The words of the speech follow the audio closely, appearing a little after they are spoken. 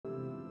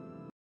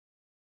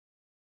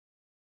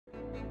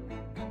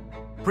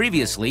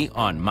Previously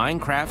on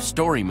Minecraft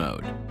Story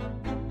Mode.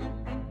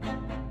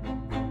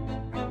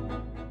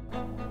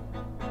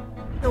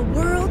 The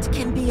world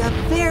can be a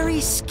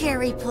very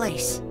scary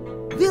place.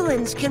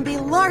 Villains can be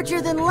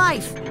larger than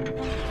life.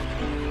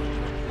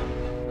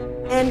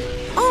 And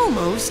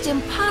almost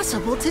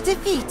impossible to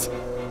defeat.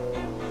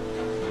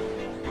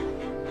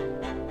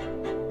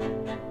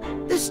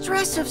 The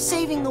stress of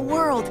saving the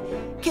world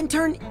can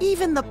turn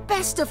even the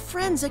best of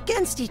friends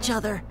against each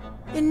other.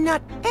 And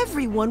not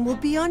everyone will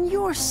be on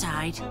your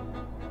side.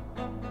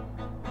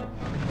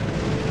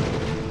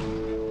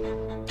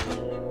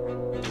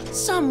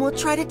 Some will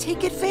try to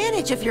take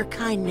advantage of your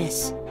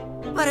kindness.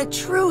 But a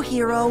true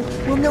hero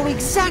will know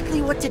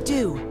exactly what to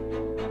do,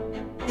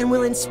 and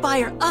will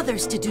inspire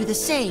others to do the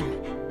same.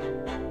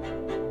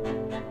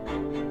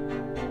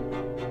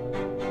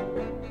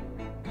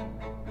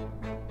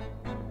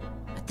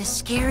 But the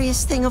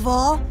scariest thing of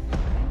all,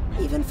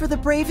 even for the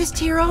bravest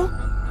hero,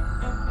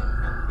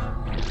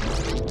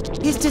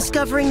 is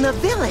discovering the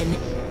villain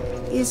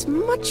is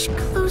much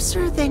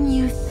closer than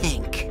you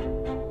think.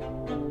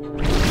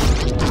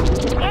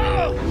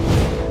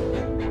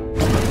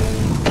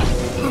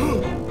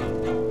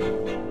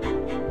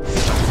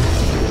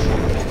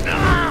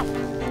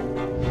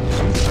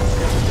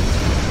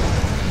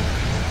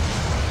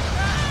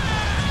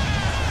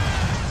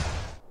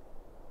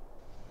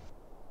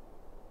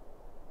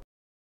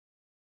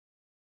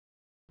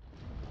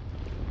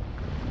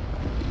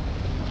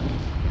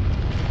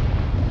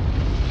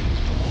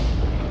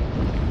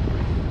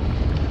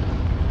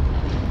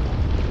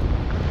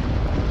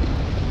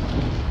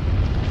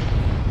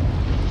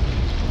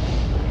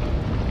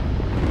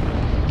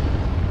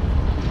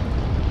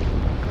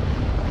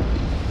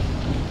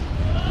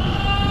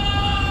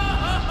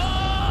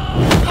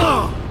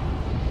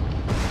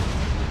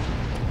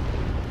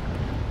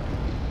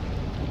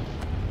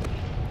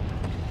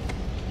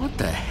 What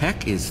the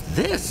heck is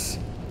this?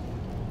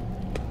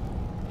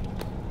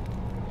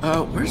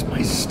 Where's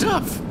my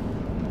stuff?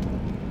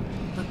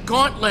 The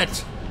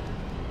gauntlet!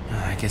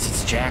 I guess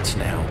it's Jack's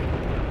now.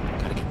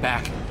 Gotta get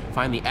back,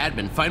 find the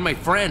admin, find my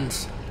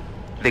friends.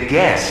 The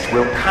guest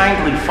will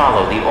kindly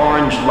follow the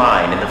orange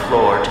line in the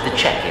floor to the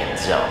check-in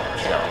zone.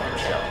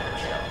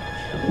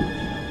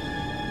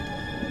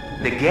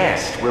 The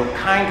guest will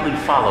kindly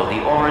follow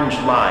the orange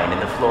line in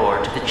the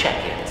floor to the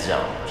check-in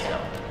zone.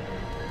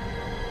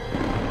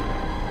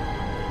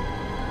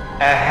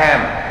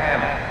 Ahem.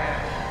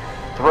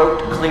 Throat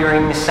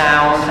clearing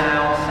sound.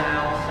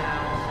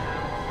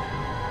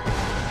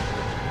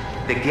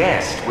 The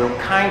guest will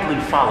kindly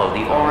follow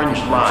the orange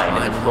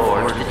line in the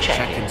floor to the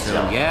check-in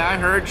zone. Yeah, I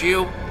heard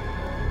you.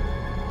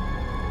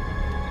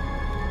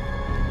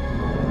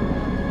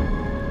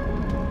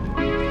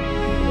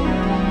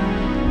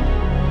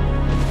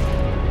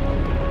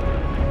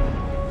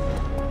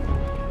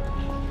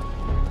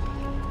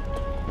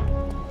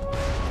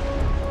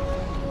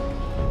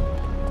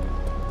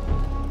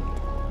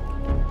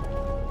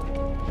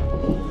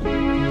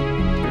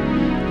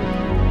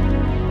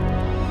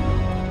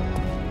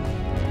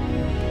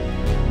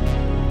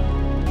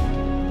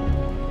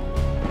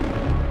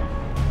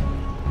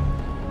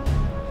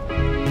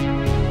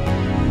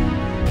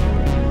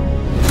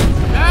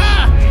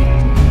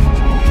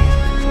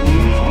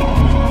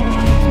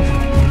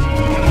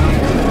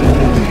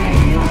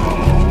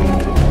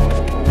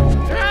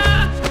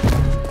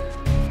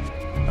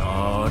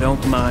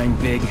 Don't mind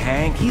Big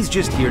Hank. He's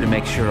just here to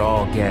make sure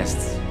all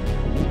guests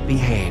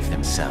behave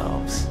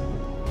themselves.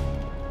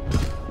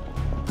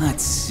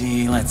 Let's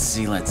see.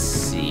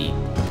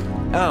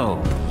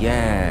 Oh,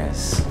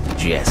 yes,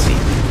 Jesse.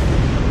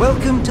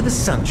 Welcome to the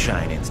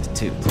Sunshine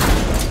Institute.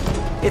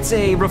 It's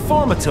a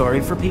reformatory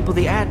for people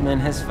the admin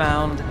has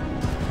found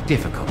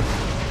difficult.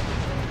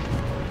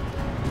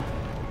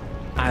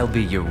 I'll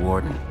be your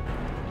warden.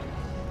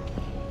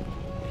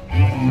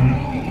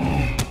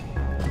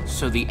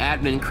 So the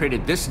admin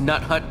created this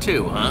nut hut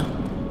too, huh?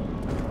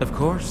 Of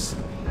course.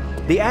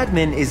 The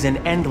admin is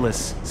an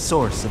endless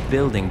source of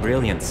building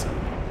brilliance,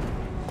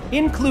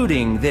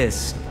 including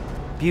this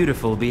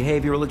beautiful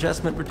behavioral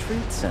adjustment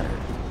retreat center.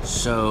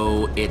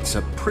 So it's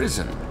a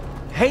prison.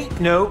 Hey,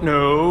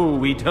 no,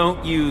 we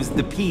don't use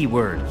the P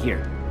word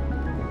here.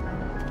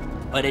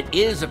 But it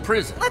is a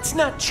prison. Let's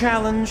not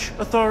challenge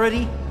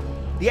authority.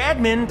 The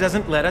admin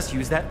doesn't let us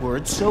use that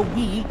word, so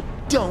we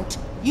don't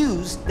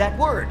use that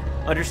word.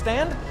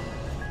 Understand?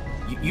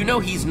 You know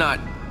he's not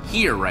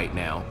here right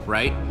now,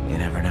 right? You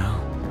never know.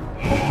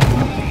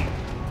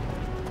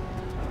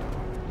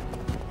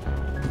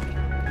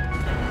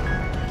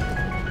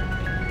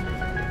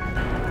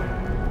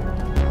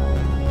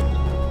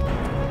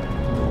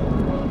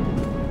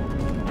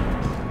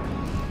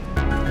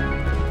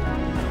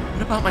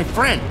 What about my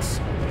friends?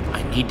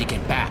 I need to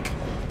get back.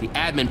 The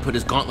admin put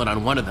his gauntlet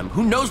on one of them.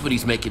 Who knows what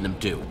he's making them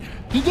do?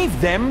 He gave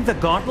them the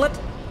gauntlet?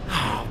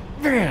 Oh,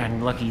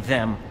 man, lucky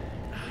them.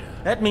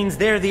 That means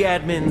they're the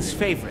admin's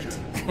favorite.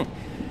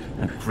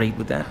 How great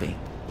would that be?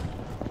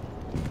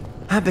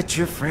 I bet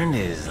your friend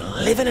is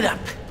living it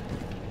up.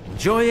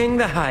 Enjoying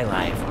the high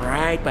life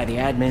right by the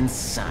admin's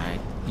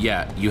side.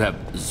 Yeah, you have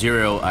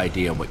zero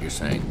idea what you're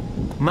saying.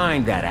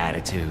 Mind that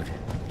attitude,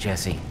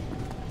 Jesse.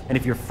 And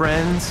if your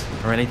friends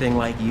are anything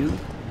like you,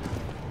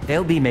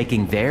 they'll be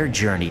making their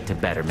journey to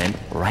betterment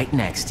right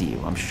next to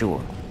you, I'm sure.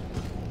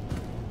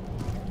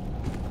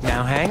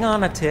 Now hang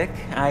on a tick.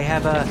 I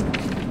have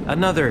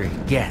another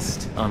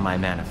guest on my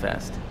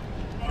manifest.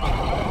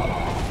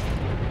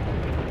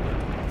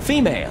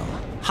 Female,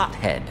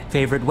 hothead.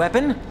 Favorite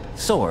weapon?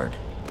 Sword.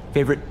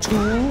 Favorite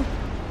tool?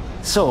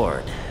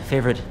 Sword.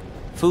 Favorite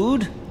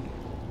food?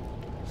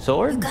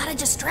 Sword? You gotta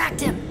distract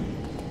him.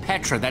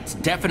 Petra, that's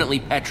definitely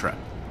Petra.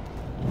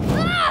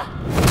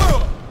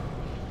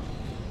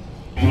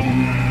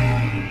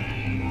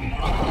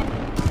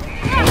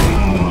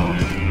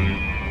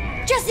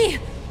 Jesse!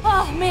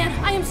 Oh man,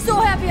 I am so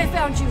happy I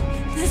found you.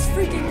 This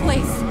freaking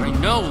place. I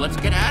know, let's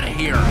get out of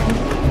here.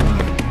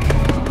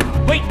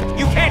 Wait,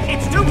 you can't!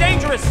 It's too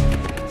dangerous!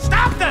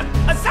 Stop them!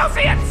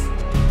 Associates!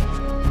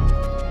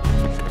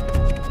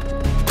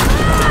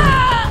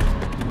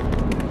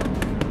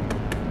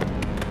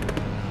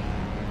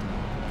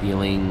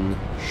 Feeling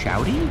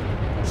shouty?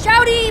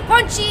 Shouty,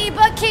 punchy,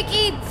 butt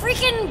kicky,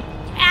 freaking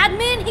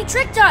admin, he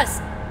tricked us!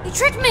 He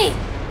tricked me!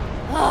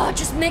 Oh, it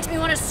just makes me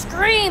want to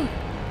scream!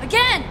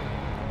 Again!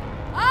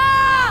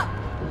 Ah!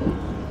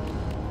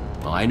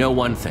 Well, I know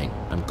one thing.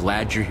 I'm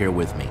glad you're here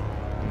with me.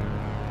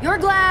 You're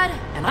glad,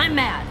 and I'm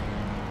mad.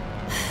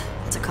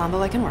 It's a combo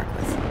I can work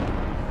with.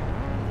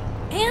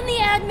 And the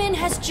admin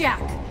has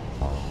Jack.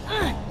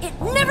 It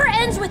never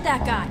ends with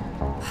that guy.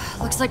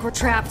 Looks like we're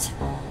trapped.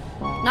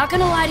 Not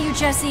gonna lie to you,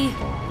 Jesse.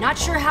 Not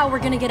sure how we're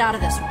gonna get out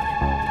of this one.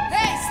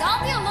 Hey,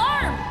 sound the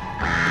alarm!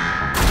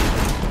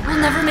 We'll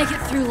never make it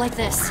through like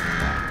this.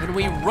 Then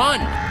we run!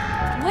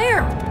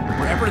 Where?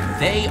 Wherever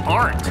they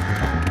aren't.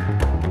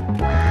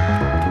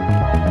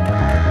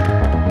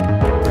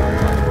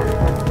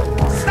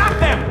 Stop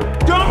them!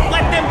 Don't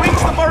let them reach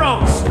the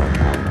burrows!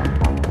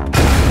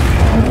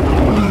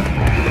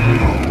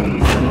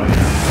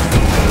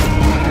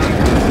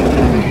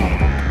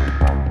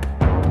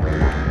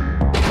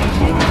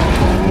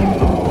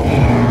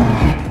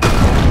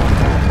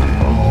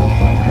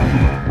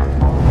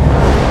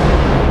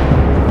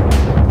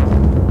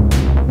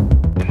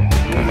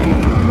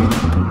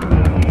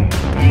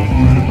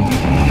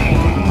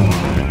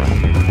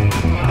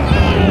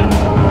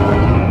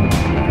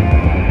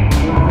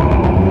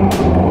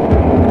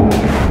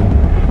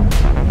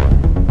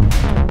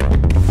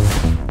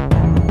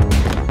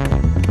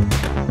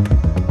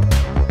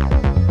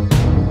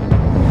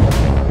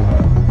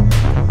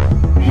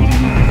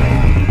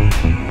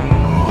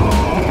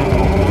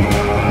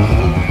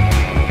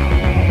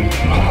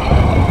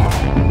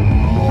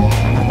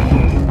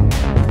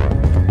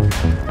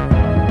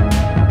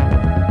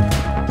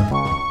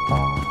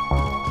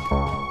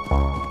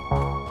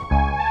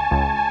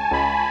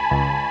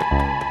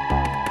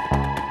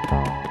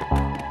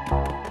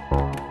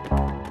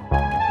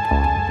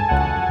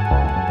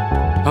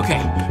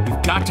 Okay,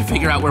 we've got to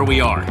figure out where we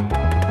are.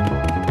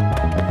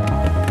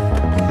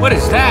 What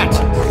is that?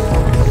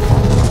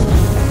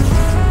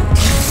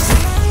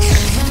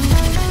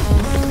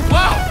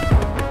 Whoa!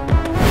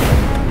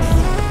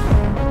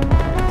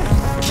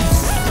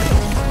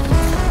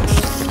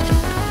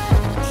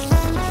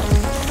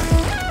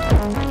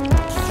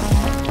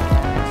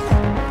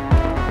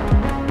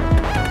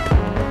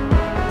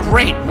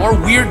 Great, more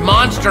weird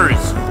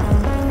monsters!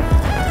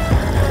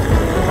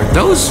 Are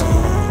those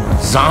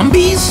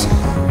zombies?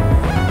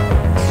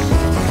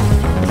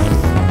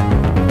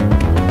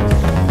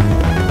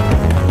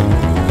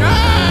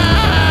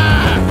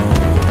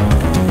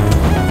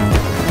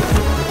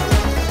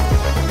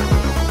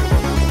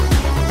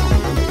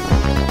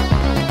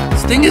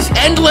 This thing is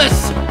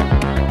endless!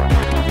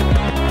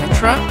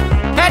 Petra?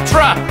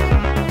 Petra!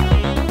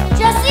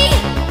 Jesse!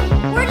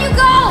 Where'd you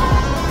go?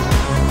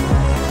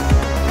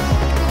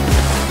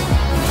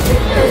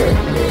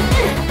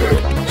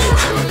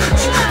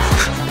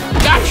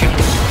 Gotcha!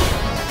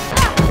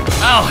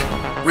 Oh,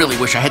 really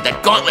wish I had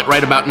that gauntlet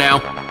right about now.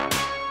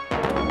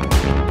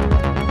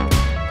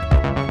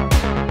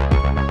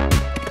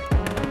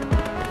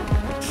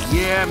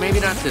 Yeah,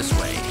 maybe not this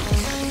way.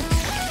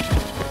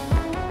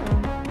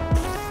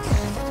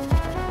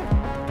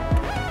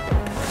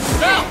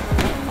 Oh!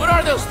 What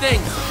are those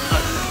things? A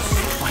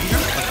spider? A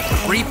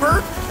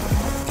creeper?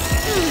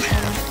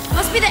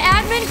 Must be the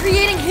admin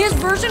creating his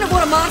version of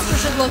what a monster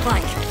should look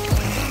like.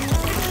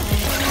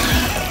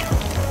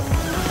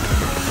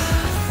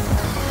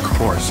 Of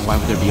course, why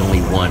would there be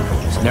only one?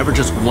 There's never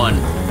just one.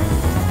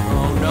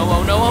 Oh no,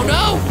 oh no, oh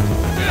no!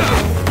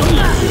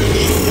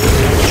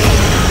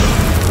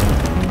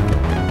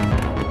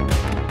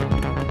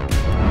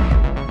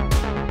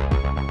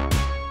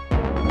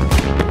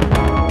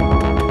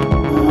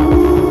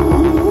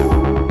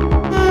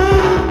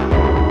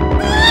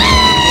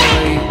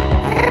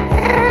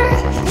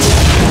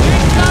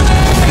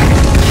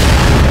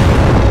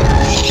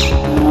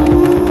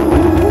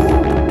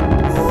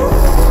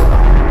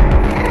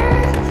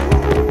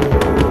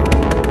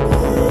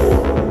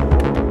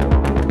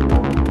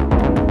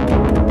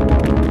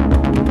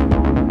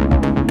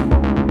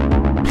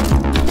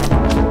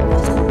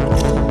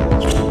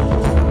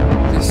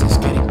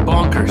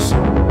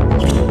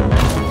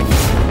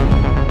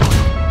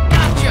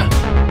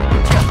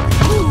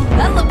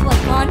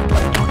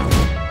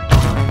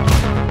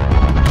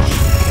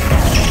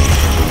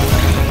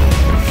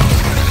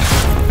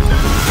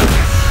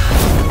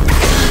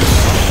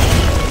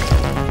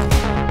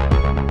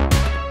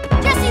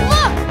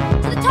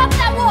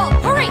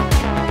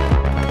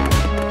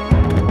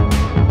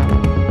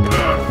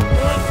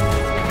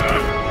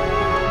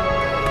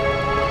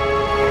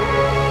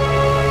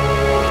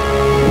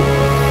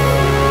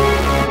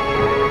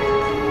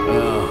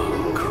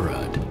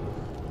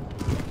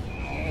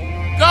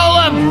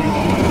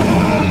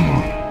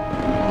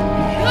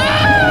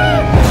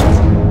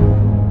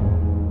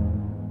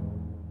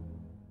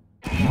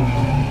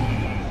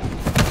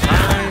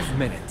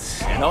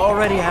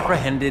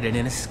 apprehended in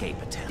an escape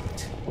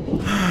attempt.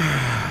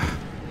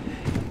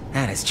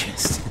 That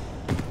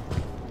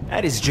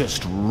is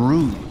just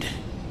rude.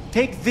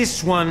 Take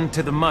this one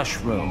to the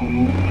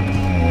mushroom.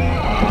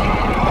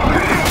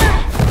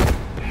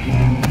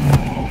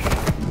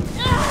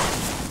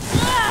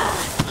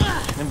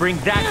 And bring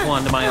that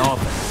one to my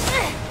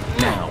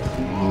office. Now.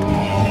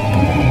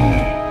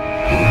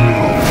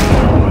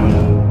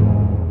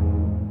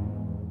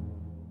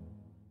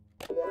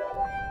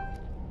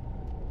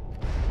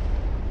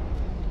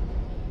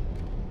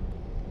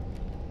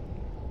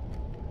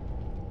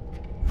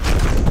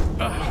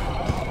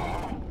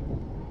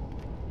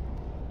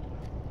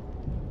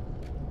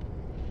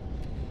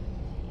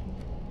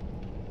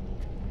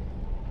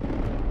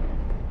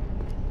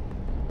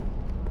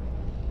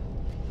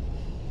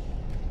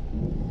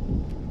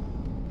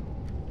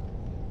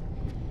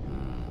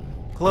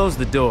 Close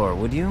the door,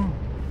 would you?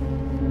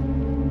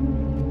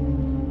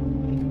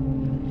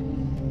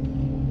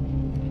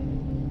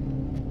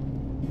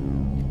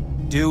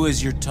 Do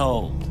as you're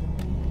told.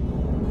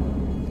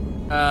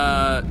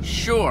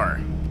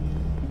 Sure.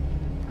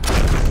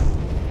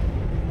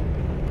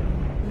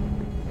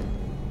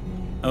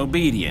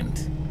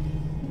 Obedient.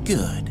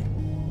 Good.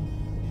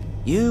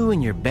 You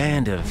and your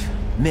band of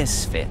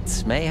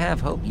misfits may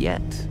have hope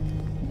yet.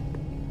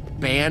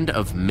 Band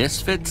of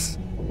misfits?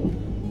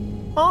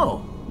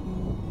 Oh,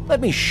 let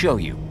me show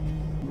you.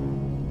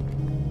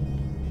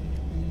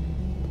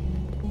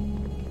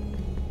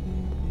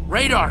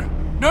 Radar!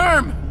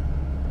 Nerm!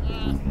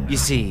 You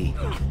see,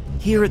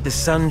 here at the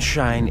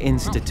Sunshine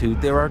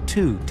Institute, there are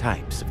two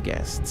types of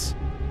guests.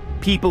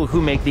 People who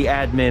make the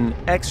admin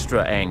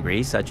extra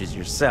angry, such as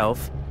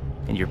yourself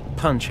and your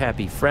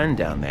punch-happy friend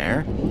down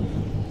there.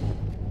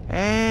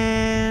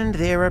 And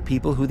there are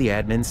people who the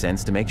admin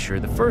sends to make sure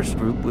the first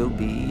group will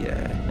be,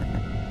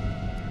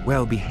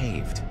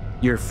 well-behaved.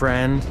 Your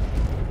friend,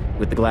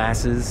 with the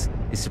glasses,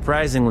 is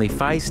surprisingly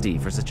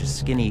feisty for such a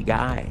skinny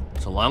guy.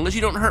 So long as you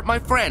don't hurt my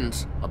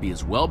friends, I'll be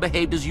as well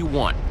behaved as you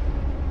want.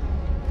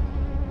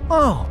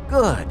 Oh,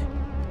 good.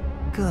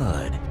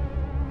 Good.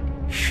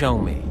 Show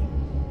me.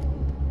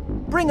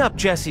 Bring up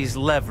Jesse's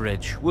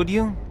leverage, would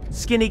you?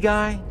 Skinny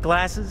guy,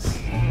 glasses.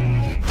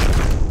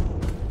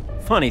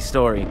 Funny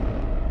story.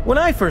 When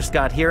I first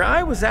got here,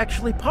 I was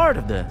actually part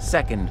of the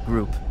second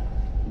group.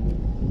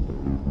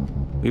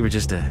 We were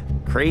just a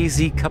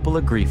crazy couple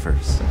of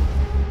griefers.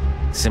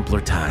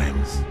 Simpler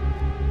times.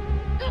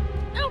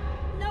 No,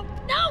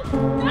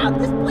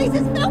 this place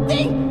is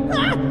filthy!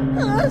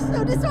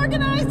 So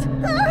disorganized!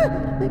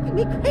 Making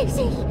me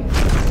crazy!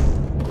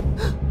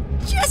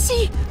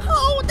 Jesse!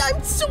 Oh,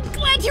 I'm so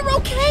glad you're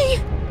okay!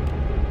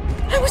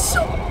 I was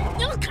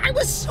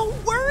so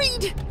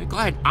worried! I'm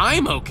glad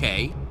I'm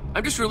okay.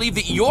 I'm just relieved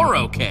that you're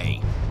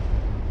okay.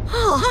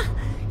 Oh,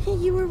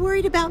 you were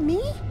worried about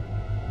me?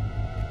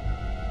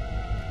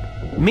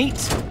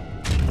 Meet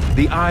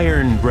the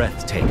Iron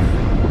Breathtaker.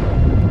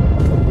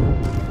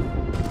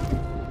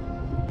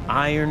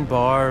 Iron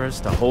bars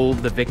to hold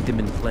the victim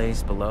in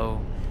place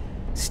below.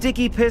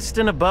 Sticky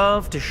piston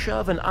above to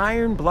shove an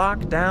iron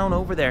block down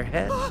over their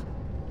head. Gulp!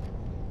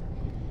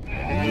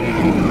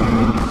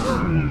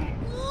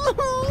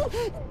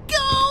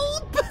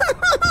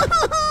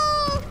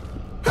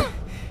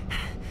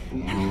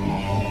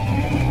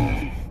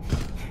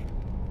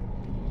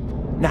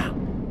 Now,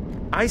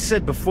 I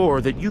said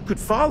before that you could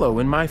follow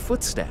in my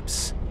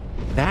footsteps.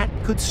 That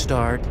could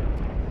start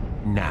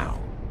now.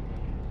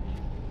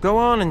 Go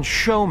on and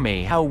show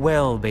me how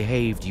well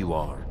behaved you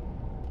are.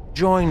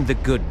 Join the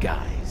good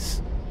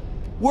guys.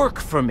 Work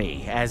for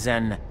me as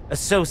an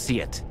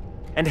associate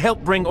and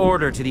help bring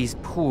order to these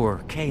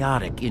poor,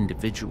 chaotic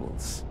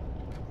individuals.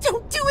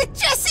 Don't do it,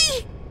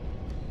 Jesse!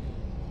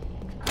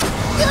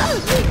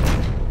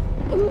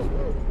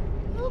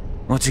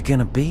 What's it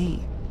gonna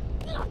be?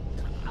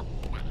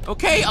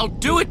 Okay, I'll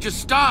do it, just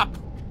stop!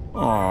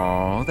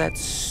 Aw,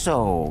 that's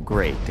so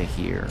great to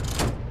hear.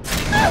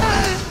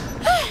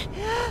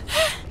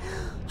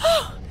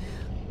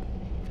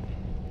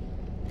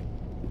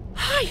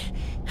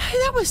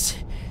 That was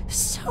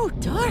so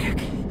dark.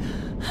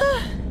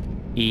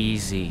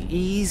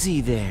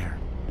 Easy there.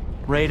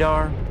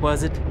 Radar,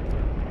 was it?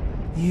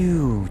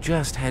 You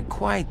just had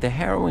quite the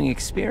harrowing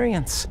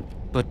experience.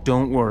 But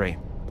don't worry.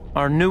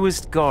 Our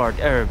newest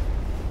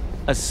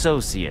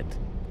associate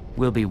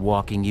will be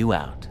walking you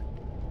out.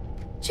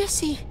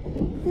 Jesse,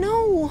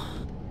 no.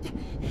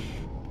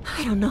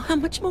 I don't know how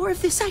much more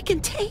of this I can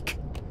take.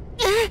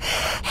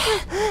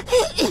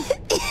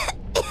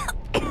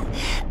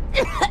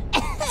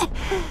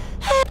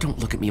 Don't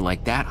look at me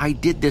like that. I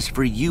did this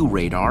for you,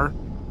 Radar.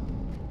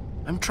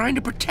 I'm trying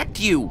to protect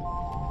you.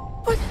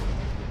 But,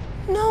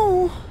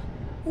 no.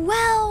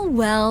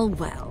 Well.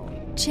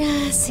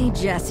 Jesse.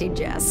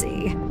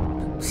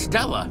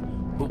 Stella,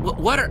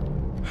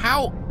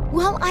 how?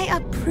 Well, I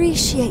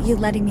appreciate you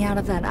letting me out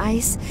of that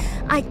ice.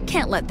 I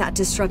can't let that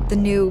disrupt the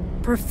new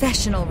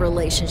professional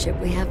relationship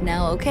we have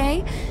now,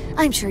 okay?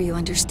 I'm sure you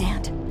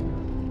understand.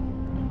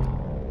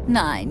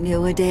 I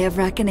knew a day of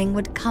reckoning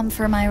would come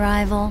for my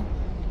rival.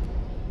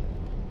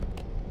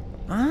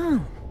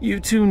 Oh, you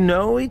two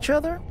know each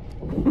other?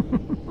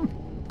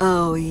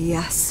 Oh,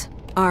 yes.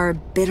 Our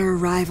bitter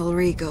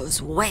rivalry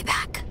goes way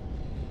back.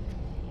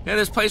 Yeah,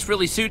 this place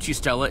really suits you,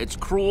 Stella. It's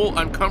cruel,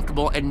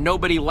 uncomfortable, and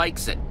nobody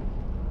likes it.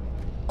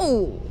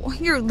 Oh,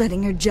 you're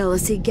letting your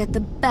jealousy get the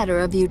better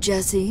of you,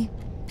 Jesse.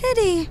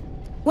 Pity.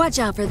 Watch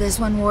out for this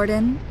one,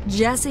 Warden.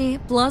 Jesse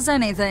plus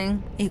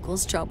anything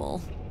equals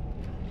trouble.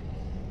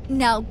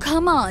 Now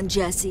come on,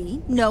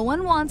 Jesse. No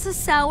one wants a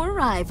sour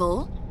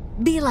rival.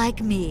 Be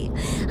like me.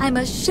 I'm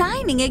a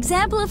shining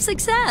example of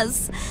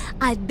success.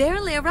 I'd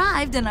barely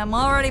arrived and I'm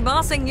already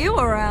bossing you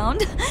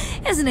around.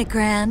 Isn't it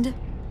grand?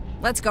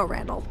 Let's go,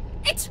 Randall.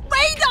 It's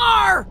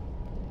radar!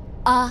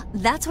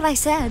 That's what I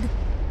said.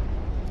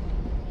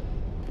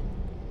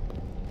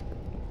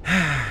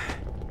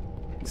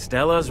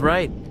 Stella's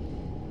right.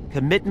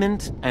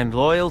 Commitment and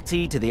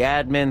loyalty to the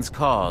admin's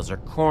cause are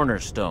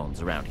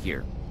cornerstones around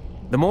here.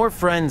 The more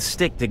friends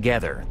stick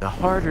together, the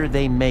harder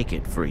they make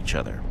it for each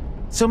other.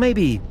 So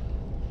maybe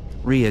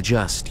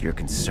readjust your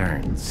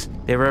concerns.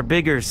 There are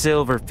bigger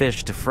silver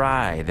fish to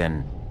fry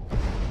than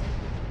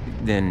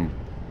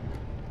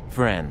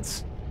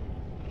friends.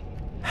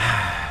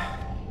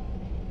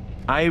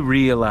 I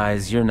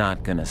realize you're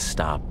not gonna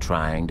stop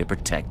trying to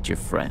protect your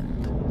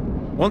friend.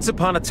 Once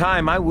upon a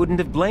time, I wouldn't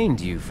have blamed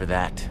you for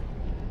that.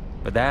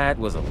 But that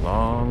was a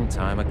long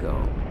time ago.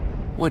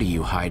 What are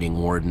you hiding,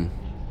 Warden?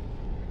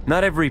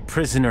 Not every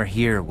prisoner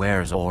here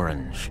wears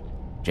orange,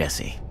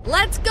 Jesse.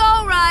 Let's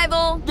go,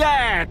 rival!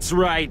 That's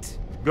right!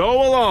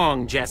 Go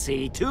along,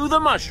 Jesse, to the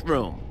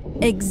mushroom.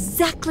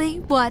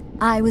 Exactly what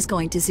I was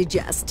going to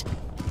suggest.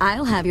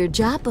 I'll have your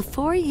job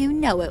before you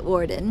know it,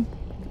 Warden.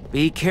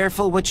 Be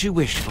careful what you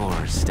wish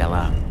for,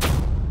 Stella.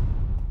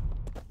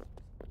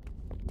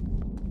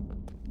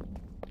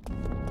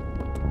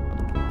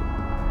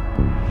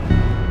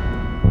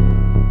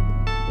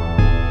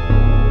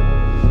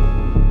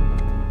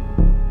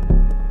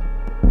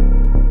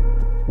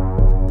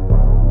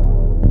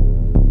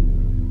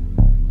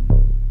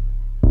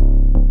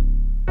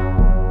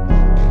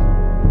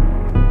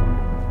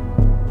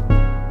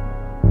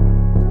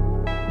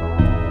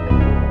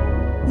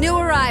 New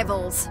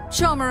arrivals.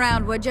 Show 'em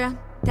around, would ya?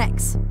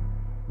 Thanks.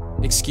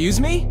 Excuse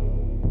me?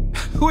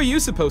 Who are you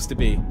supposed to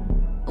be?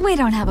 We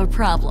don't have a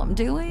problem,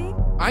 do we?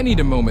 I need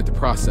a moment to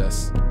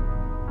process.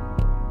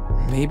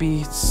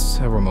 Maybe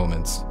several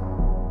moments.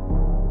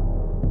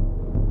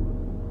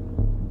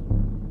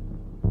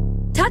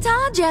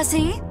 Ta-ta,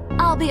 Jesse!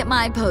 I'll be at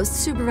my post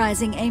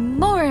supervising a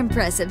more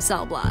impressive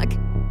cell block.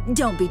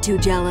 Don't be too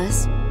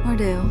jealous. Or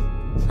do.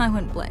 I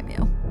wouldn't blame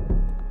you.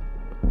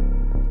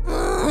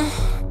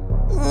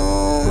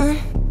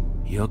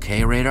 You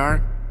okay,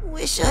 Radar?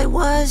 Wish I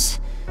was.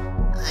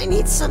 I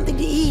need something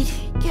to eat.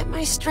 Get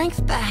my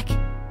strength back.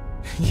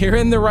 You're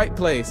in the right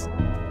place.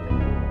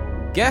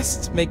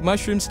 Guests make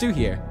mushroom stew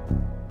here.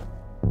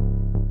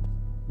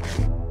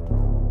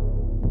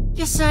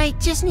 Guess I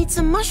just need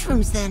some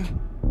mushrooms then.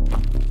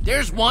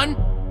 There's one!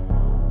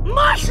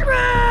 Mushroom!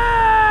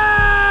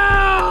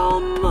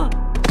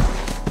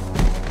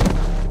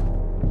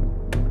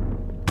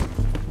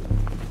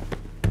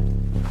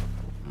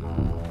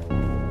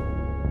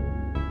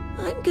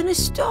 I'm gonna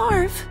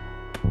starve.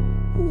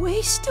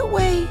 Waste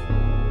away.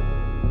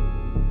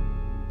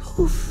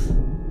 Poof.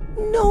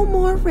 No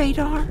more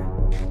radar.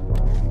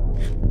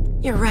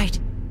 You're right.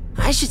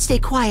 I should stay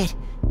quiet.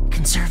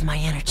 Conserve my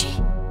energy.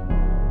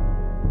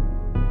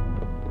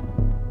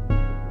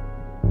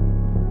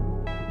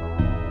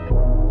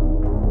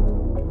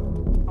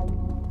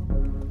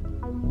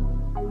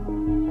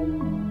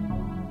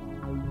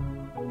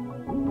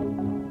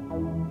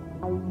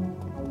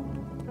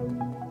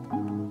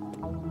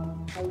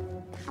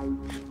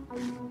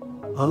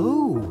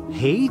 Oh,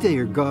 hey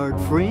there, guard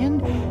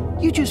friend.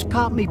 You just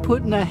caught me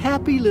putting a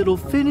happy little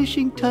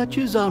finishing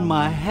touches on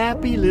my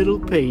happy little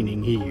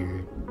painting here.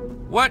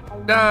 What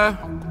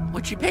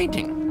you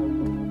painting?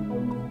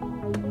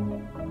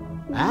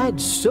 I'd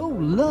so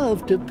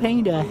love to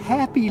paint a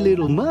happy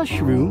little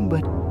mushroom,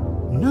 but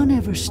none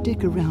ever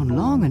stick around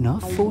long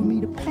enough for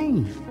me to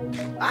paint.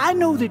 I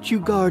know that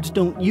you guards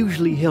don't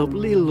usually help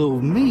little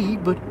old me,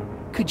 but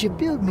could you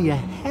build me a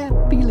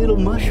happy little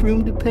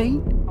mushroom to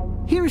paint?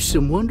 Here's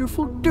some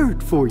wonderful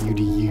dirt for you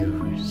to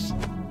use.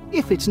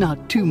 If it's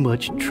not too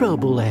much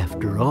trouble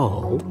after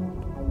all.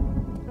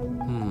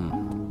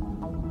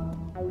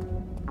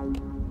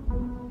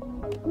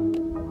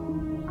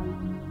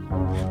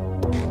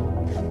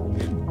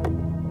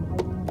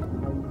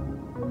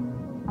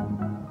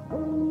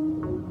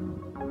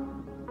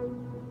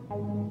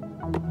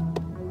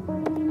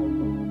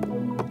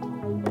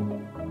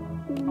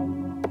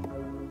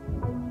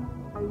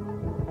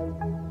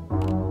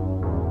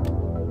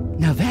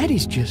 Now that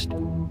is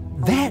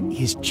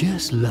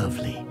just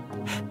lovely.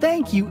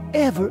 Thank you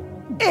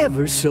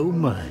ever so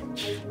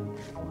much.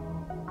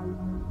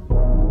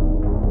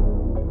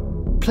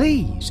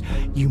 Please,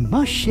 you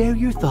must share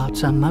your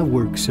thoughts on my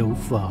work so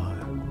far.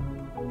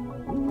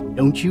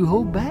 Don't you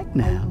hold back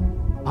now.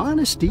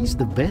 Honesty's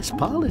the best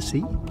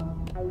policy.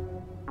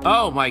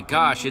 Oh my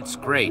gosh, it's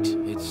great.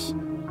 It's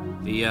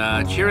The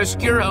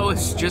chiaroscuro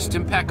is just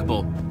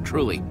impeccable,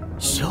 truly.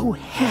 So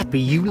happy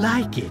you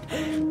like it.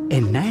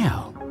 And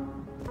now,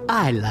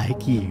 I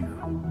like you.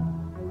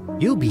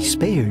 You'll be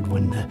spared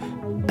when the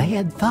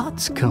bad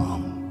thoughts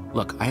come.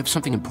 Look, I have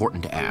something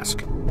important to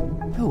ask.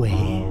 Go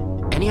ahead.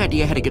 Any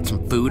idea how to get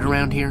some food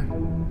around here?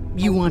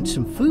 You want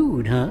some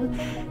food, huh?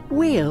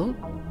 Well,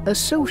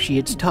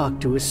 associates talk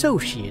to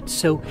associates,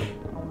 so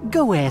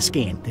go ask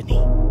Anthony.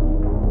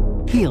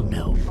 He'll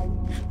know.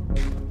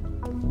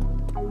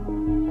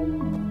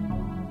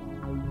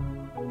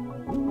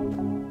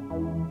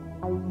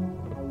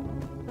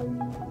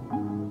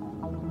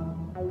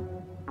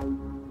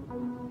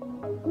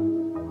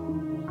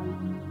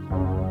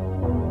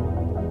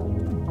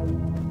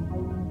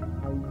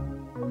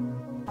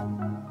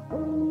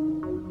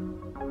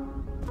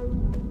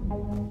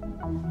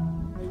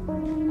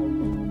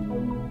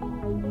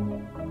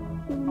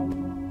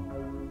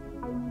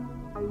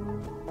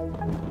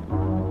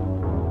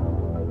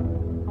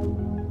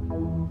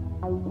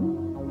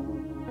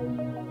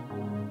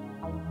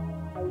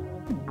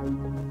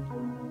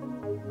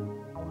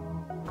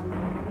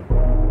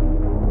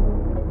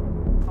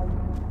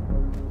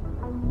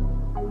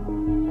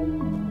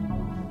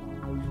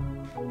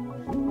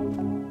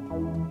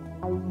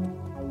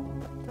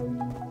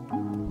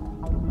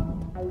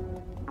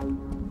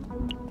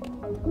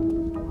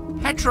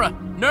 Petra!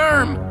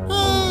 Nerm!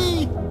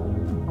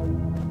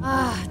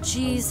 Ah,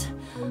 jeez.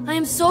 I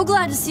am so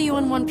glad to see you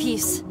in one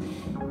piece.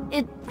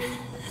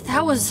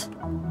 That was...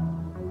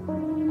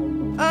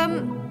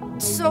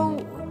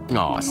 so...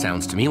 Aw,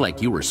 sounds to me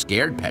like you were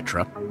scared,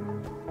 Petra.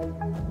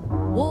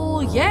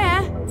 Well,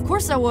 yeah. Of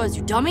course I was,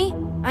 you dummy.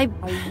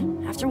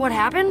 After what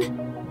happened?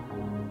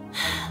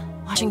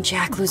 Watching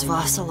Jack lose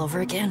Voss all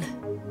over again,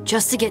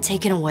 just to get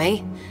taken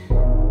away.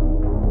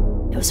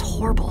 It was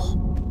horrible.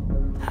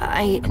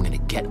 I'm gonna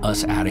get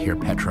us out of here,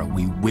 Petra.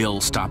 We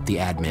will stop the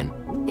admin.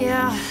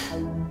 Yeah.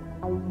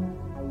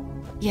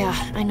 Yeah,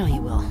 I know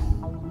you will.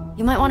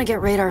 You might want to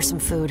get Radar some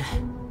food.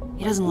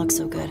 He doesn't look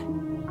so good.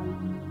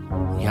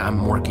 Yeah,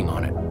 I'm working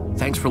on it.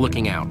 Thanks for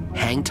looking out.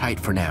 Hang tight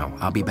for now.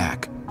 I'll be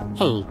back.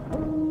 Hey.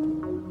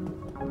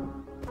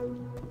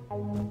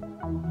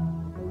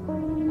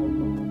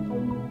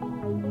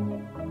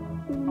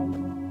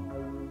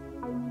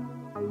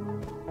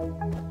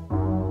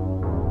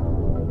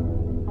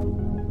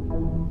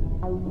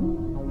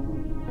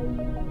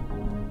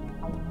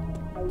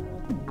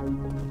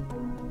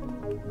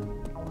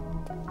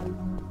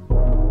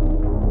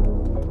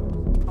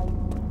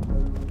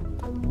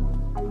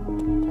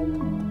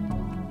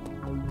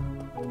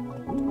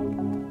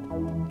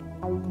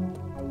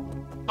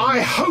 I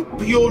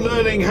hope you're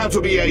learning how to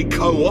be a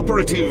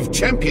cooperative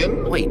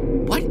champion. Wait,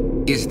 what?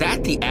 Is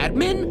that the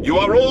admin? You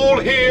are all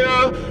here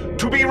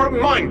to be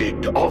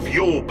reminded of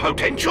your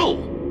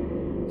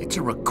potential. It's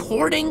a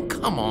recording?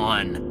 Come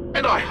on.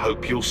 And I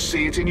hope you'll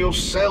see it in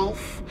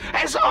yourself,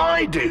 as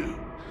I do.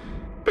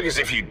 Because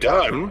if you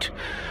don't,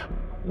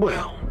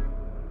 well,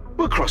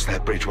 we'll cross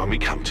that bridge when we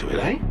come to it,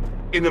 eh?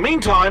 In the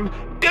meantime,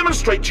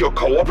 demonstrate your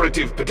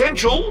cooperative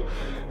potential,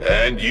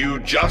 and you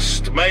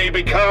just may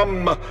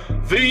become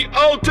the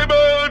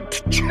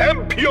ultimate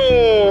champion!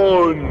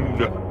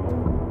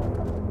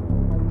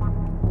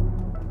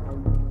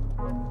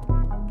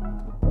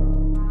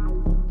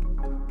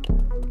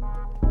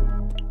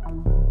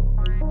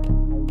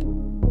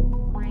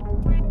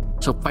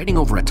 So fighting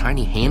over a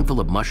tiny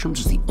handful of mushrooms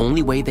is the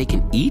only way they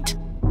can eat?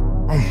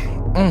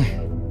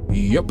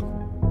 Yep.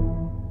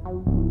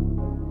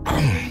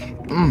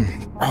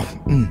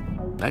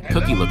 That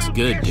cookie looks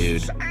good,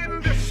 dude.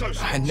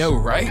 I know,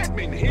 right?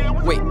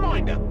 Wait,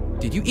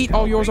 did you eat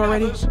all yours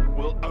already?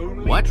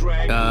 What?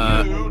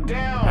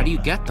 How do you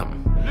get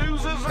them?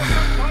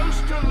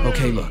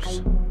 Okay, look.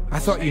 I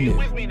thought you knew.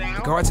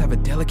 The guards have a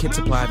delicate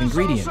supply of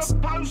ingredients,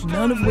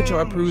 none of which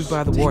are approved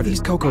by the warders.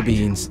 These cocoa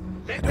beans.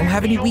 I don't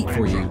have any wheat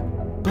for you,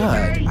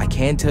 but I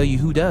can tell you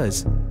who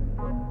does.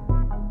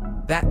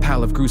 That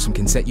pile of gruesome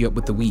can set you up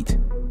with the wheat.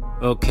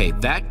 Okay,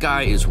 that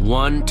guy is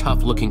one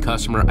tough-looking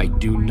customer. I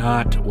do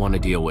not want to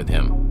deal with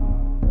him.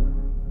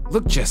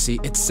 Look, Jesse,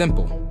 it's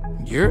simple.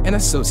 You're an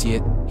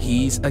associate,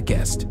 he's a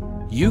guest.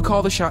 You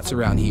call the shots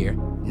around here,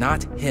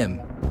 not him.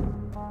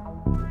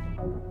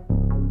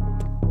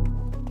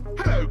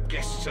 Hello,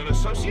 guests and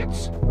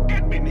associates.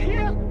 Admin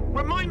here,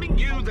 reminding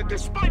you that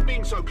despite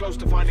being so close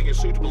to finding a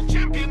suitable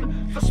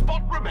champion, the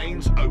spot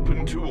remains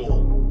open to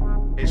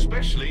all.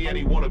 Especially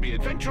any wannabe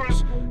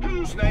adventurers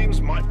whose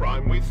names might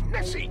rhyme with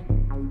Nessie.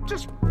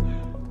 Just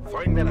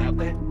throwing that out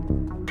there.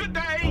 Good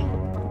day!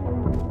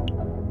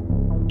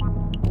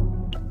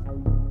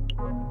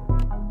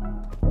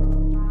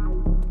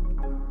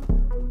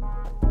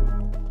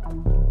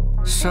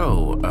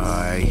 So,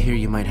 I hear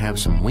you might have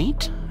some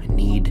wheat. I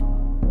need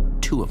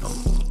 2 of them.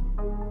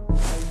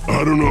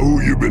 I don't know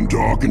who you've been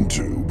talking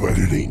to, but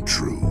it ain't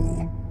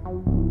true.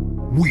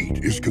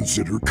 Wheat is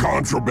considered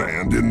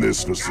contraband in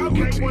this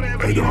facility, and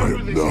I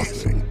have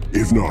nothing,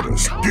 if not a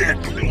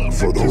stickler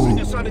for the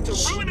rules.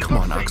 Come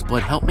on,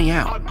 Oxblood, help me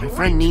out. My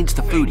friend needs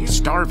the food. He's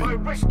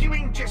starving.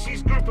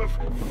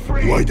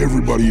 Like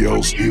everybody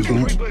else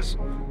isn't.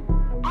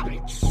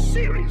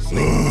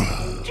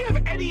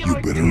 You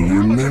better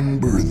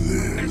remember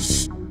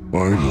this. I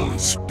want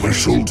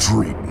special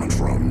treatment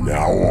from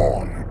now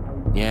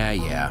on.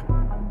 Yeah.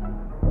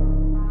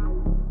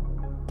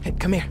 Hey,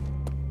 come here.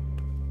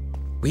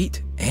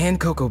 Wheat and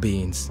cocoa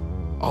beans.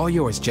 All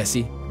yours,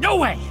 Jesse. No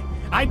way!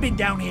 I've been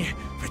down here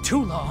for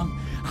too long.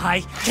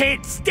 I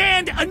can't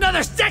stand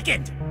another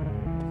second!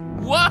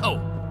 Whoa!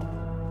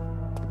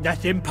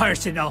 Nothing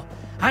personal.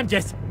 I'm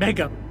just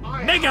mega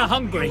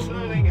hungry.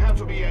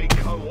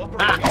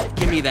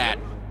 Give me that.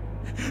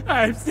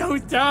 I'm so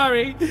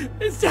sorry.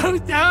 So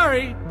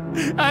sorry.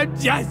 I'm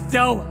just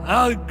so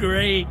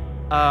hungry.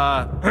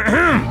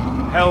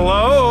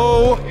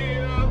 Hello?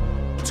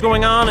 What's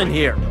going on in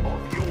here?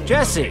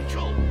 Jesse,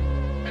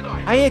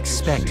 I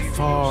expect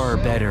far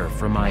better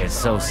from my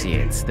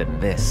associates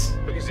than this.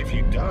 Because if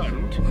you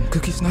don't... One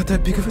cookie's not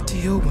that big of a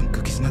deal, one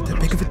cookie's not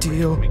that big of a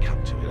deal.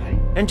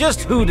 And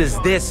just who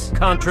does this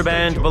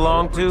contraband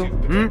belong to,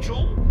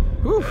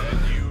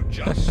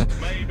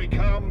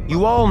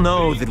 You all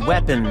know that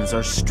weapons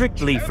are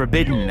strictly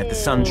forbidden at the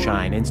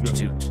Sunshine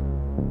Institute.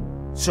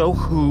 So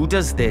who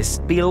does this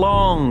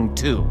belong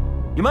to?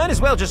 You might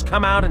as well just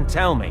come out and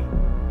tell me.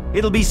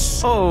 It'll be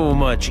so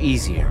much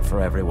easier for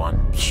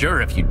everyone.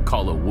 Sure, if you'd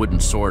call a wooden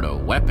sword a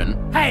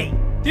weapon. Hey,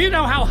 do you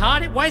know how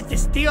hard it was to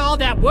steal all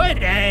that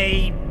wood?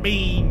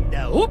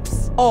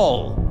 Oops.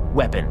 All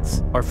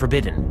weapons are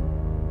forbidden,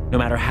 no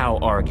matter how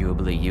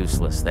arguably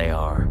useless they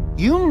are.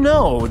 You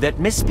know that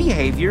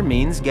misbehavior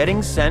means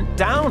getting sent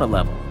down a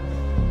level.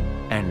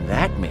 And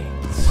that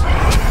means...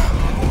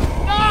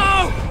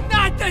 No!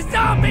 Not the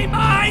zombie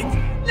mines!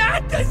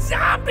 Not the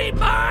zombie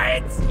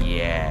mines!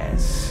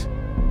 Yes.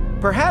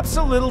 Perhaps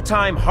a little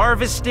time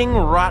harvesting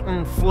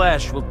rotten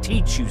flesh will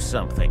teach you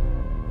something.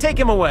 Take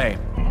him away.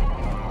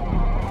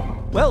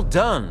 Well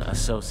done,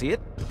 associate.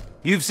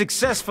 You've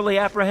successfully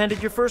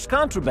apprehended your first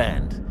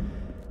contraband.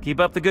 Keep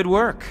up the good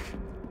work.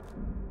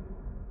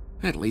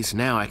 At least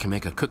now I can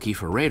make a cookie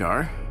for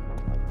Radar.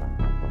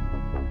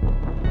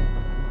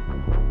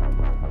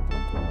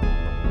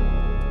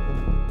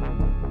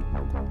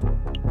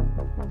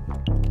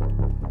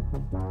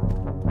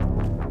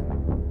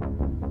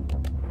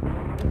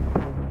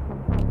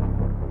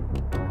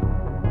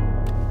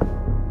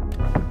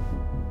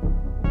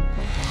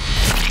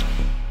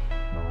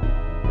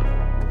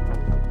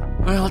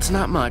 Well, it's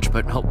not much,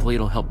 but hopefully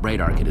it'll help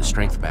Radar get his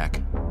strength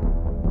back.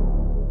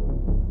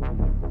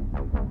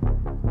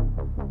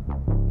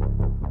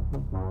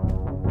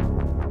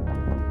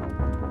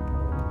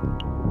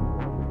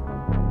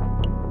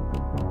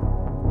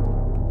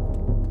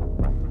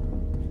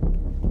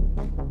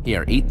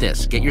 Here, eat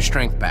this. Get your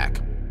strength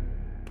back.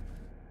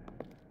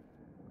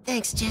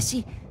 Thanks,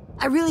 Jesse.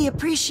 I really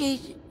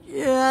appreciate...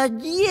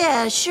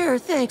 yeah, sure,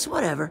 thanks,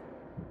 whatever.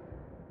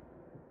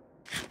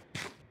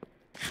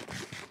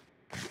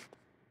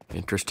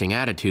 Interesting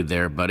attitude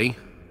there, buddy.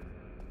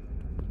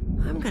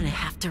 I'm gonna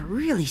have to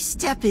really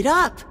step it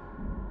up.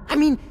 I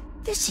mean,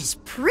 this is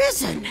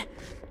prison.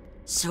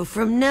 So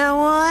from now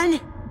on...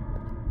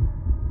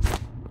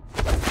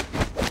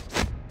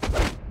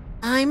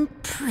 I'm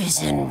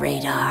Prison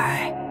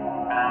Radar.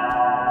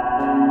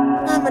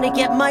 I'm gonna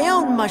get my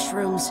own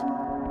mushrooms.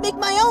 Make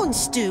my own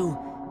stew.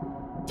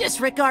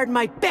 Disregard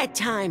my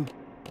bedtime.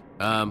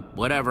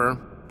 Whatever,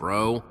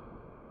 bro.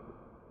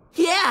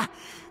 Yeah.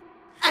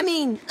 I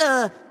mean,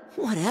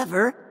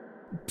 whatever.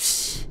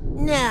 Psst.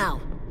 Now,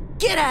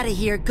 get out of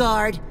here,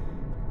 guard.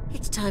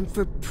 It's time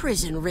for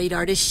Prison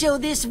Radar to show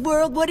this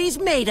world what he's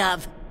made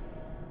of.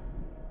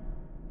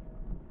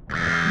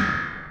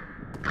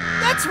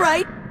 That's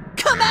right.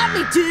 Come at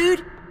me,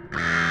 dude.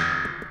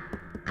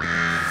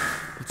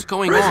 What's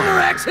going on? Prisoner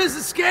X has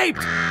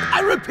escaped!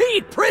 I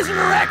repeat,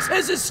 Prisoner X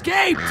has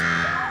escaped!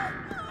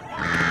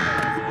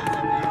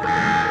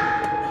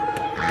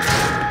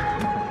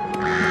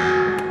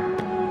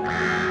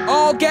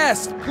 All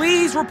guests,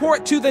 please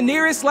report to the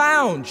nearest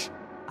lounge.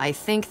 I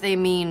think they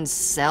mean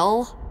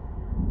cell?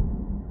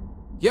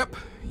 Yep,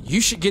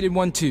 you should get in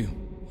one too.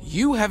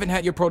 You haven't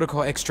had your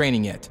Protocol X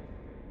training yet.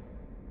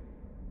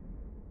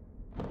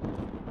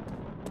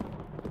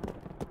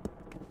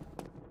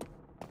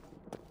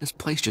 This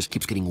place just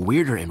keeps getting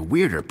weirder and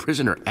weirder.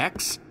 Prisoner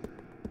X?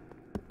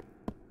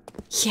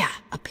 Yeah,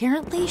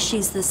 apparently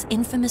she's this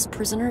infamous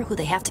prisoner who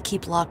they have to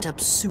keep locked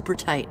up super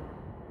tight.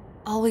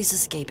 Always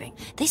escaping.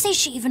 They say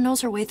she even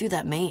knows her way through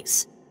that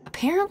maze.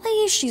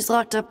 Apparently she's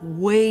locked up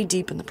way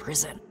deep in the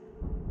prison.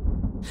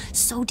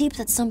 So deep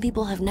that some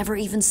people have never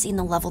even seen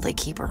the level they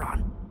keep her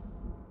on.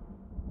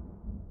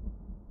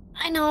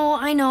 I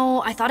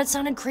know, I thought it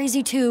sounded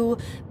crazy too,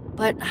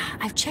 but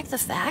I've checked the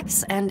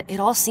facts and it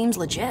all seems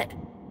legit.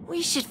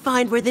 We should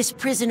find where this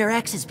Prisoner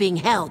X is being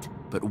held.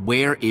 But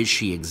where is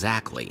she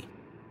exactly?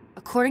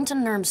 According to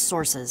NERM's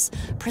sources,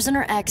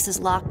 Prisoner X is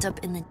locked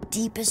up in the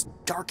deepest,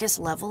 darkest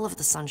level of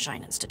the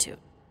Sunshine Institute.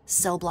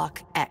 Cell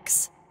Block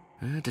X.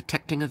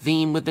 Detecting a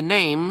theme with the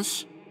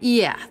names.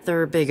 Yeah,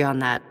 they're big on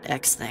that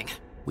X thing.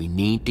 We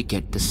need to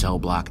get to Cell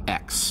Block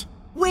X.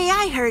 Way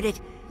I heard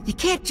it, you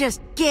can't just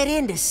get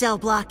into Cell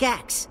Block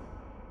X.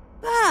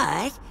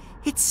 But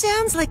it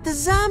sounds like the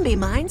zombie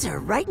mines are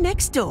right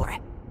next door.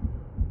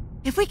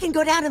 If we can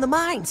go down in the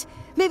mines,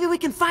 maybe we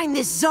can find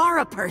this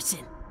Zara person.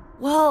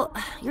 Well,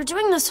 you're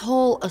doing this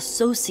whole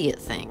associate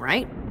thing,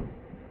 right?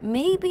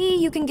 Maybe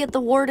you can get the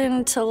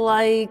warden to,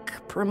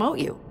 like, promote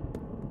you.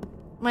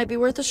 Might be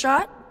worth a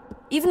shot,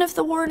 even if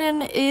the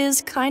warden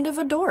is kind of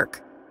a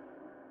dork.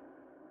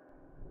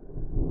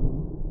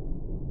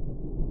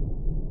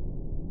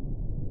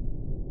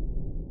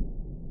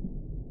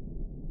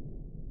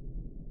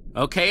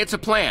 Okay, it's a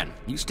plan.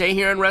 You stay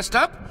here and rest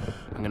up.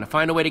 I'm gonna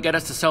find a way to get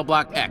us to Cell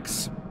Block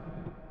X.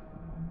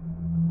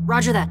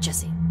 Roger that,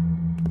 Jesse.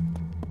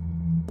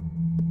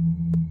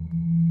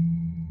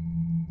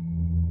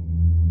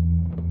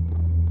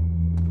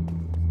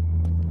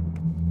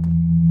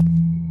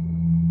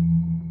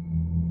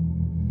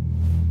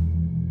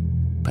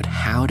 But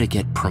how to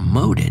get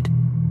promoted?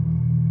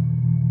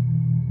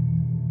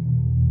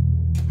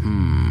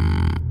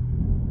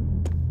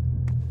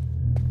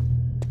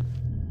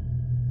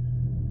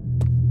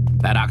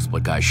 That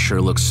Oxblood guy sure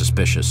looks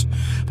suspicious.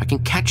 If I can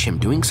catch him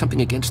doing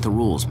something against the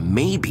rules,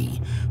 maybe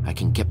I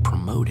can get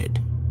promoted.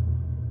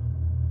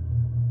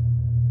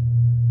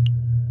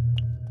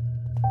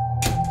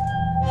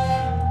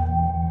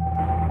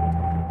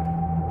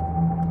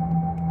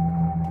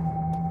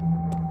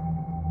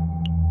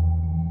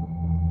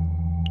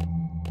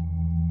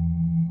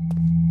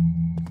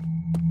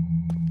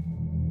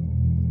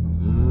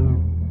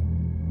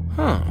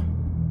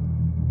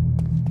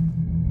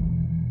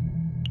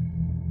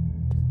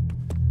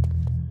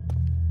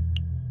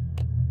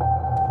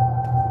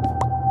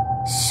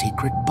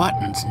 Secret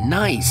buttons,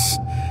 nice.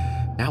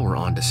 Now we're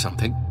on to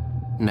something.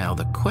 Now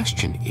the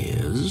question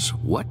is,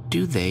 what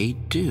do they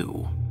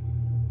do?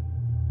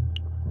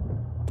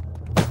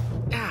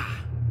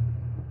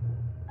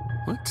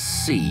 Let's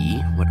see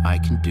what I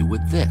can do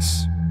with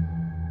this.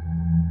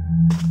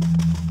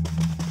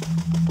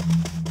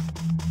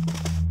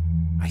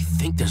 I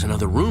think there's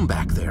another room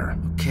back there.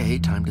 Okay,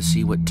 time to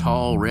see what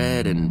tall,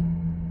 red,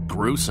 and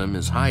gruesome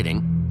is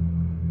hiding.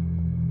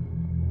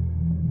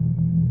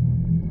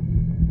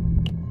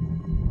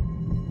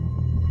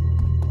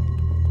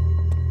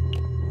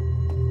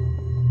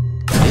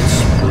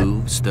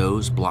 Moves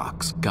those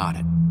blocks. Got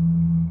it.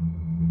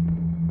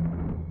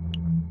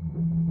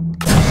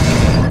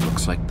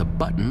 Looks like the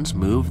buttons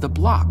move the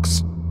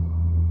blocks.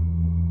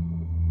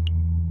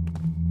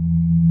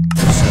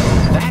 So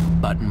that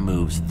button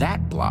moves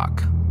that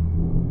block.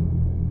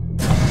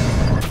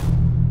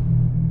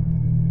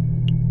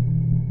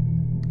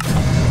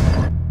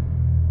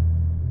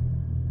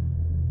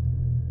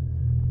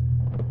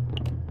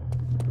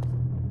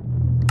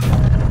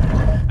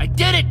 I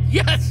did it!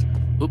 Yes!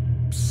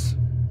 Oops.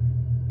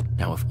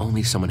 Now, if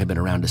only someone had been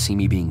around to see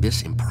me being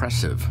this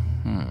impressive.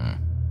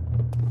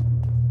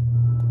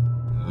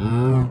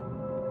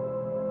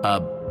 A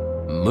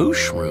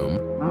moosh room?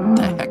 What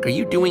the heck are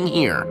you doing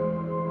here?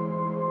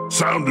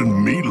 Sounded to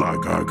me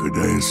like I could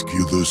ask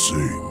you the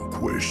same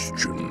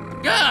question.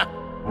 Ah!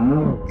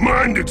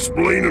 Mind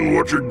explaining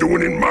what you're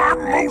doing in my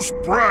most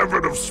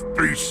private of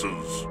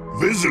spaces?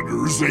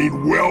 Visitors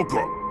ain't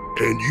welcome,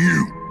 and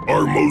you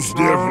are most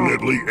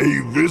definitely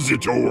a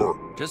visitor.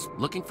 Just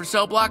looking for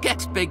Cell Block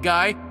X, big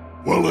guy.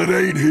 Well, it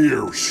ain't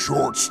here,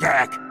 short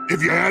stack.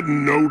 If you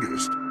hadn't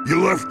noticed,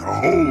 you left the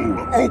hole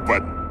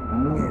open.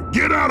 Now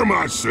get out of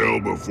my cell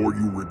before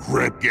you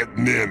regret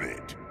getting in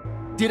it.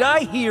 Did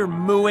I hear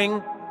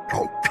mooing?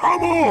 Oh,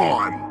 come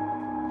on!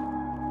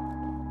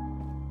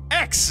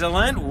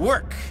 Excellent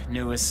work,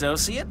 new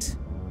associate.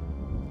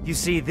 You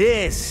see,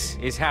 this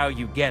is how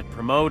you get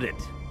promoted.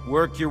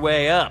 Work your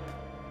way up.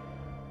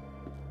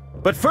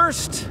 But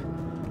first,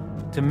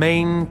 to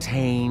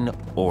maintain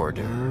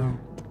order.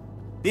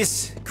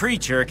 This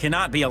creature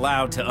cannot be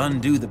allowed to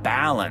undo the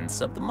balance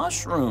of the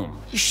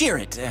mushroom. Shear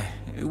it,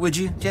 would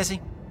you,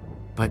 Jesse?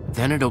 But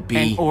then it'll be...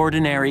 An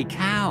ordinary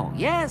cow,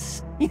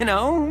 yes. You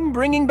know,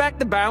 bringing back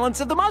the balance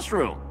of the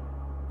mushroom.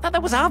 Thought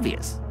that was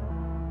obvious.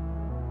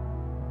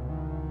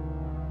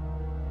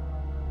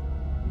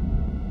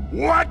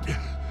 What?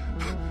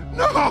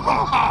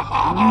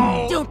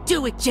 No! Don't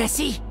do it,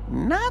 Jesse!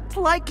 Not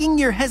liking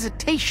your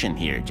hesitation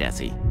here,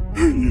 Jesse.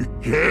 You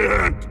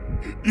can't.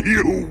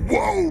 You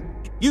won't.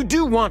 You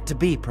do want to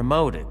be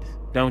promoted,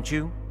 don't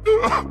you?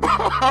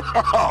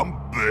 I'm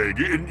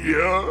begging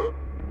you.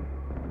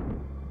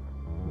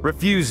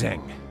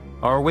 Refusing,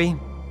 are we?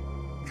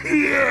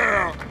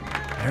 Yeah.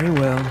 Very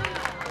well.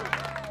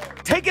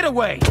 Take it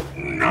away!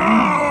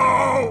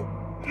 No!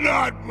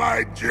 Not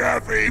my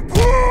Jeffy!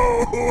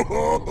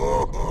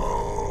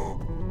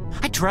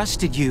 I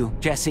trusted you,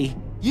 Jesse.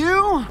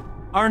 You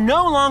are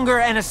no longer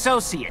an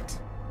associate.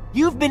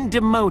 You've been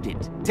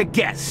demoted to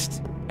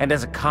guest. And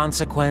as a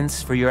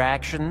consequence for your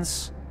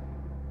actions,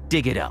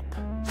 dig it up.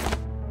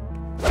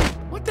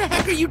 What the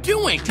heck are you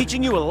doing?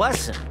 Teaching you a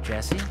lesson,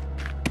 Jesse.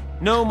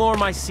 No more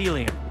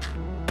mycelium.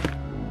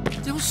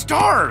 You'll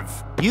starve.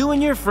 You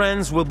and your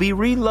friends will be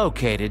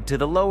relocated to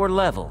the lower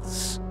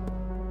levels.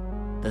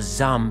 The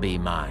zombie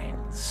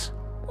mines.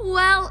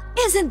 Well,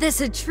 isn't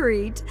this a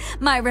treat?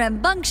 My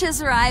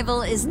rambunctious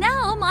rival is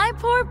now my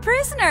poor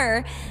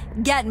prisoner.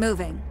 Get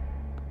moving.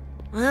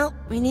 Well,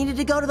 we needed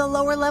to go to the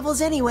lower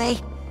levels anyway.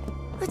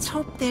 Let's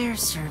hope they're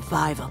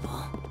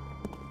survivable.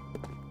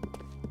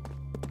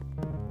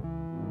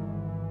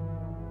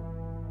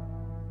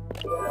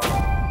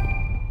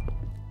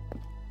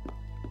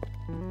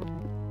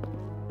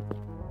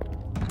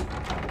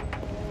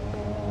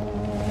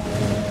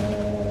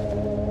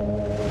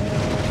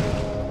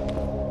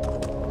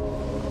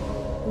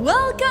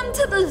 Welcome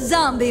to the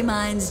zombie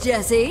mines,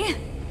 Jesse.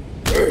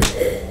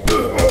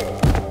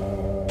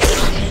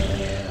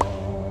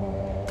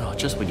 Oh,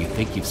 just when you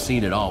think you've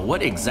seen it all,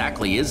 what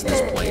exactly is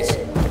this place?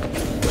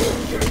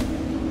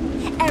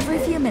 Every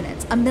few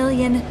minutes, a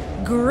million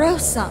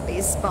gross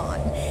zombies spawn.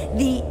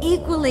 The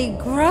equally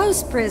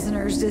gross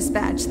prisoners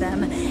dispatch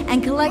them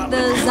and collect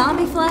the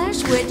zombie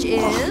flesh, which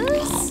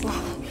is...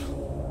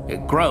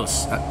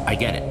 Gross, I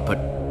get it, but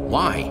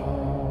why?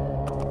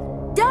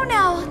 Don't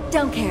know,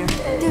 don't care.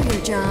 Do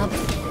your job.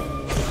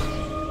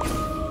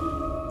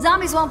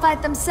 Zombies won't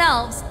fight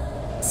themselves,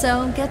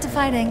 so get to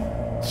fighting.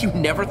 You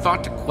never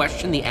thought to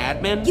question the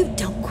admin? You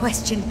don't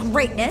question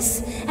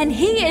greatness, and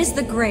he is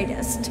the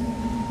greatest.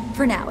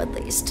 For now, at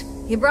least.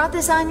 You brought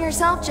this on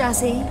yourself,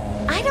 Jesse.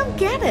 I don't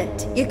get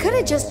it. You could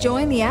have just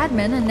joined the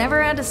admin and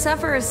never had to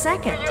suffer a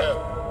second.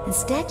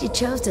 Instead, you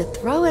chose to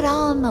throw it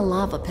all in the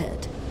lava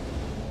pit.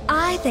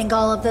 I think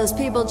all of those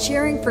people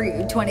cheering for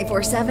you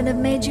 24/7 have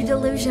made you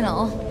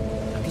delusional.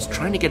 I'm just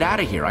trying to get out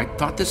of here. I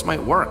thought this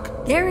might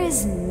work. There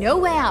is no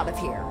way out of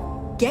here.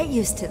 Get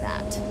used to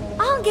that.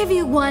 I'll give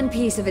you one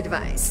piece of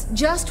advice.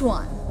 Just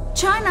one.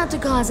 Try not to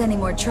cause any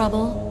more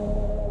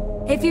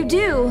trouble. If you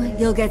do,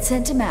 you'll get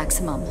sent to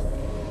maximum.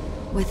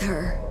 With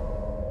her.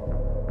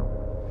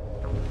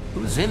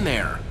 Who's in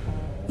there?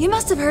 You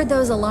must have heard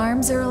those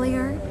alarms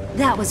earlier.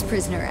 That was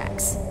Prisoner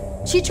X.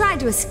 She tried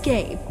to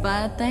escape,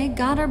 but they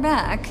got her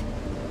back.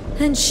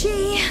 And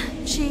she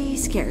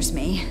scares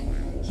me.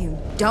 You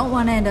don't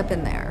want to end up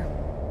in there.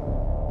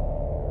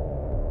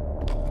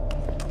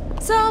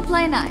 So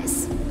play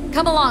nice.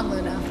 Come along,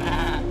 Luna.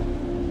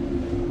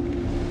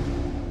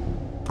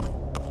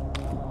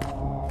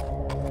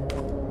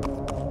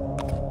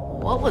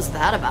 What was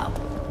that about?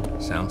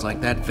 Sounds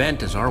like that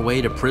vent is our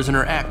way to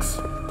Prisoner X.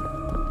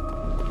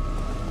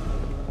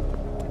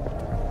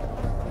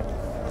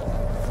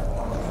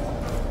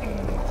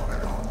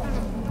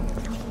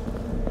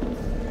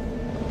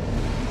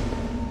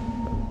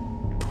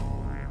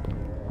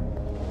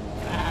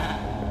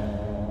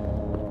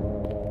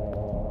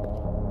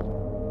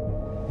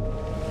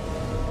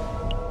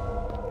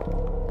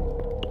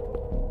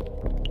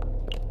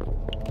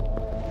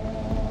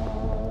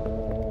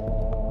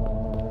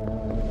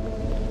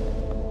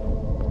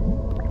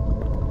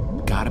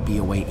 Gotta be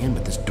a way in,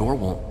 but this door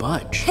won't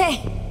budge.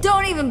 Hey,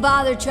 don't even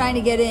bother trying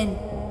to get in.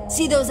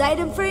 See those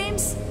item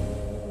frames?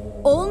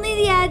 Only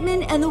the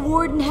admin and the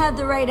warden have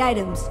the right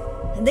items.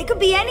 And they could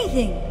be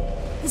anything.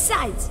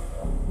 Besides,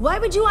 why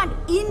would you want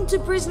into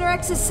Prisoner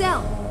X's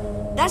cell?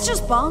 That's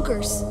just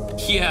bonkers.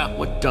 Yeah,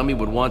 what dummy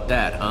would want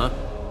that, huh?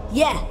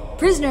 Yeah,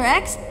 Prisoner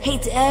X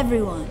hates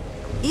everyone.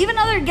 Even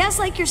other guests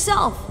like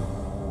yourself.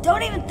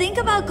 Don't even think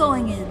about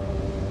going in.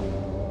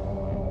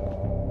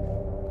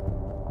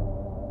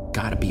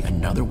 Gotta be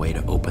another way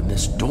to open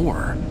this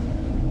door.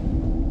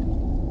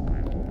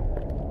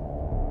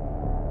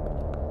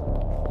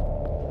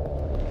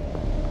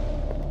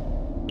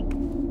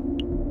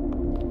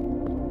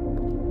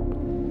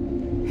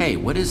 Hey,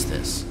 what is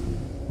this?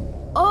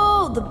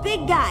 Oh, the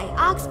big guy,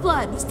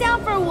 Oxblood, was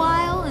down for a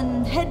while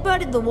and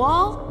headbutted the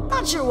wall.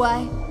 Not sure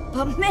why,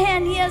 but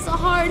man, he has a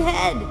hard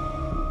head.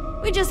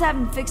 We just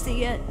haven't fixed it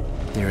yet.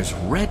 There's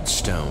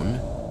redstone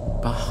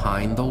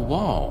behind the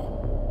wall.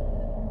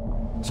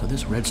 So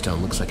this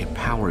redstone looks like it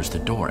powers the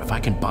door. If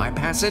I can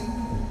bypass it,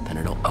 then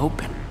it'll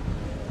open.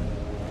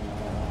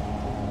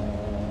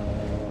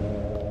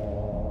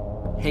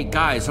 Hey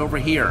guys, over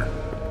here.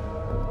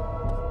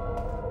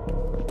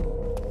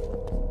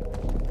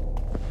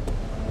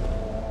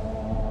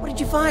 What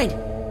did you find?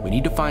 We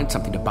need to find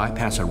something to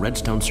bypass a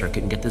redstone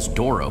circuit and get this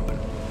door open.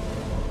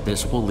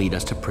 This will lead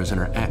us to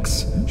Prisoner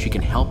X. She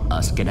can help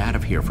us get out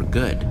of here for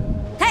good.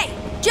 Hey,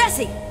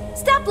 Jesse,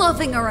 stop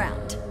loafing around.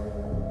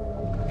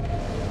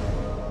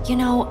 You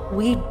know,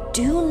 we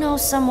do know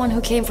someone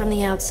who came from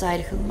the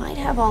outside who might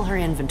have all her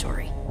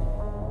inventory.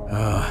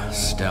 Ugh,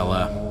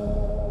 Stella.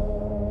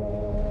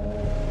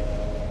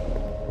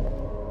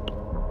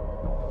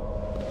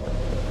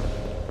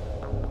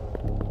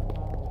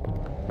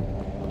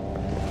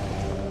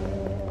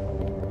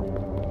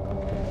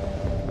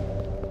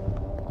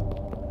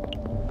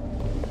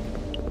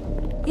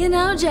 You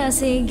know,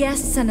 Jesse,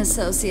 guests and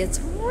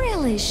associates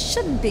really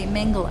shouldn't be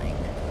mingling.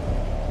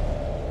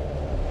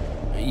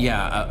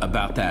 Yeah,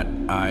 about that,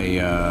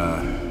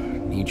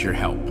 need your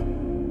help.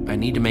 I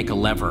need to make a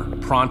lever,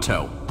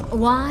 pronto.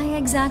 Why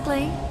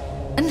exactly?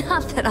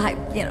 Not that I,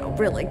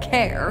 really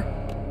care.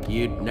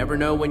 You'd never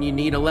know when you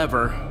need a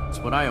lever. That's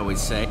what I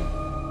always say.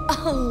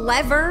 A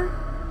lever?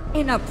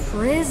 In a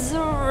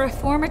prison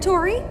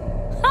reformatory?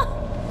 Huh.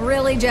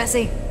 Really,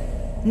 Jesse?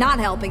 Not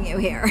helping you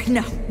here.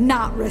 No,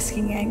 not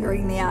risking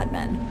angering the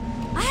admin.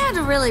 I had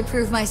to really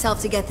prove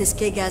myself to get this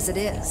gig as it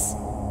is.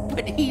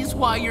 But he's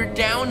why you're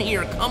down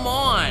here, come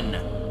on!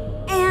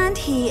 And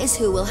he is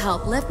who will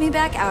help lift me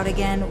back out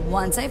again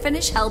once I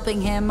finish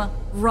helping him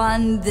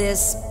run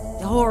this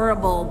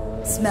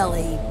horrible,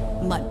 smelly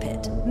mud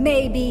pit.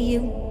 Maybe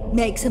you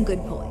make some good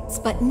points,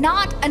 but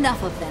not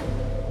enough of them.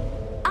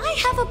 I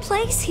have a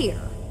place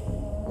here.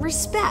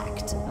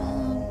 Respect.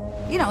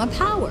 And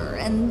power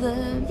and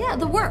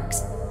the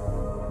works.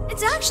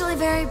 It's actually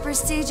very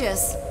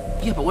prestigious.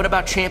 Yeah, but what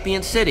about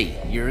Champion City?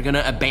 You're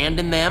gonna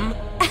abandon them?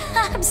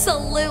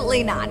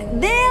 Absolutely not.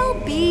 They'll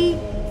be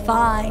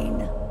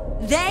fine.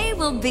 They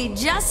will be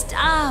just,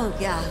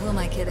 who am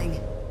I kidding?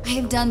 I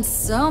have done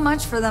so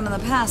much for them in the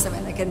past.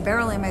 They can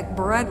barely make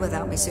bread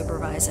without me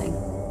supervising.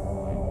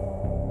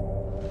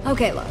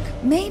 Okay, look,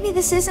 maybe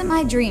this isn't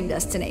my dream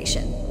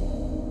destination.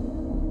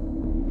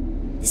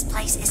 This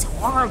place is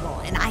horrible,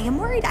 and I am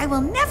worried I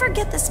will never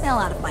get the smell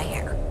out of my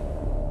hair.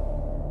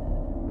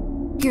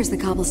 Here's the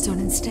cobblestone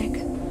and stick.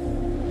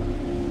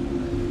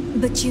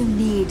 But you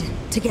need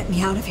to get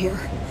me out of here.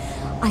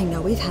 I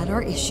know we've had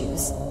our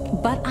issues,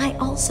 but I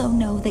also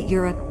know that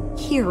you're a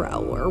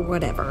hero or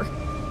whatever.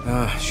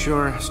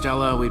 Sure,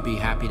 Stella, we'd be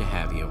happy to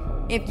have you.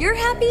 If you're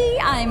happy,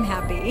 I'm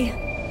happy.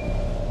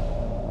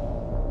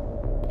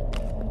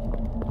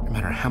 No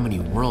matter how many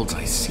worlds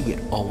I see,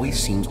 it always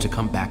seems to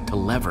come back to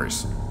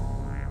levers.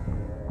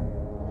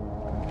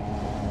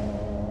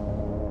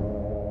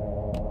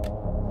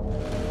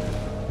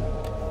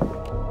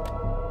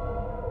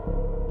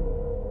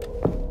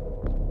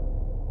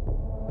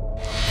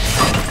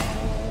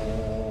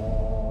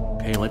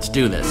 Okay, let's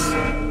do this.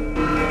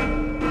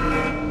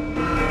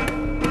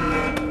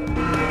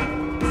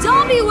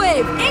 Zombie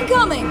wave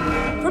incoming!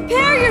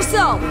 Prepare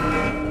yourself!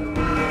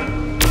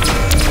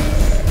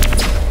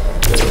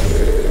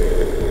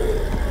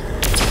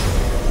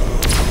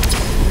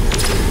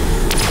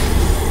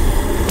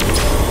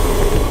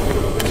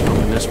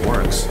 Hoping this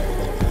works.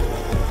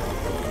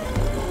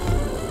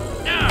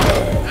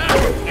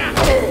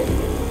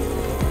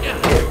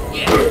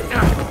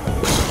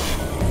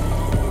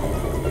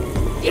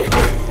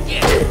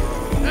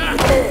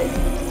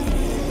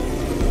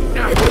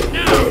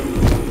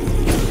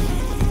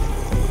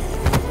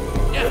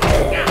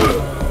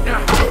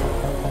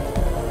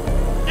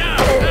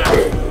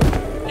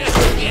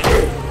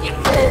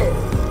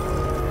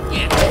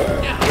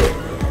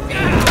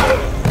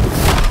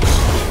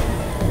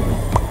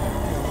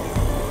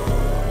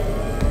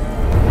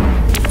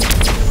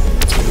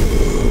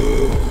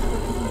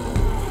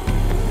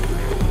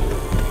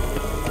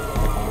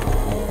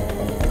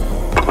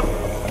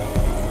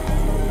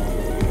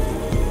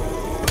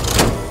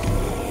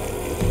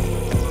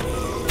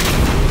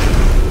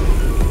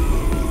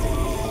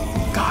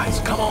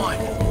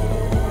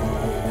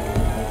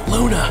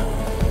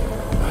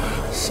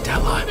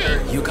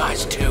 You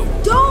guys too.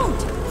 Don't!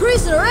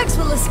 Prisoner X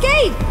will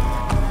escape!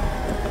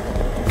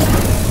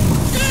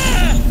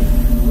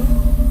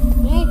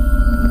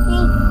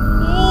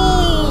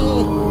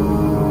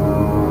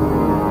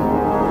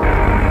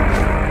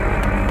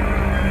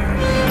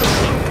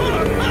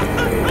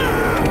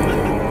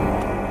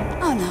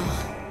 Oh no.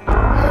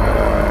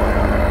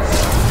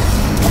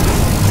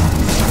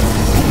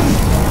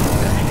 What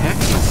the heck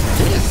is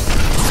this?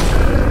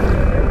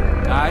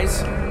 Guys?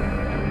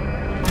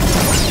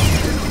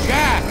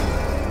 Jack!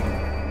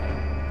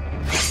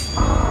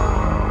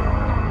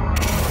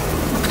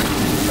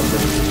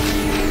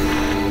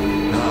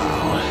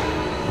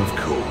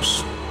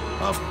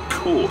 Of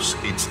course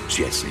it's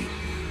Jesse.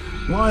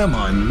 Why am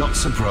I not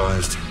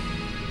surprised?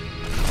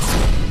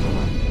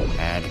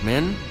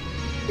 Admin?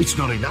 It's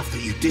not enough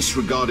that you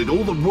disregarded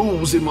all the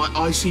rules in my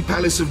icy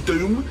palace of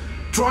doom,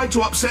 tried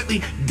to upset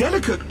the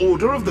delicate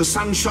order of the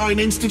Sunshine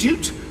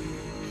Institute.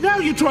 Now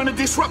you're trying to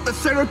disrupt the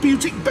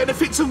therapeutic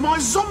benefits of my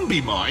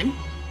zombie mine?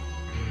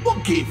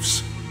 What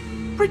gives?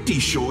 Pretty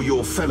sure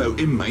your fellow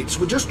inmates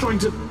were just trying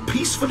to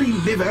peacefully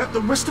live out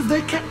the rest of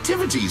their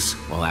captivities.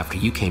 Well, after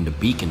you came to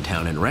Beacon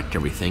Town and wrecked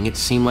everything, it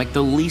seemed like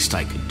the least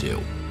I could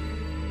do.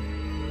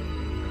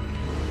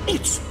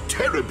 It's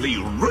terribly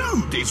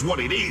rude, is what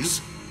it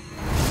is.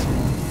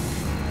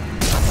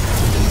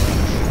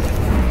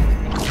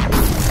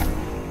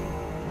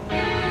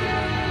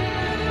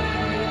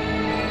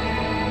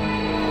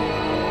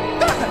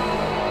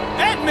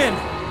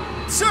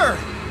 Admin! Sir!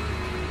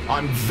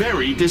 I'm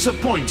very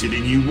disappointed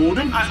in you,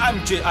 Warden.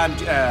 I'm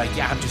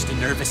just a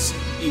nervous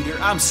eater.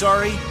 I'm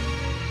sorry.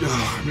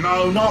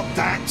 No, not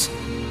that.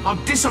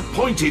 I'm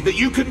disappointed that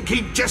you couldn't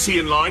keep Jesse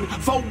in line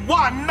for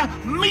one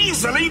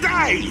measly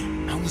day.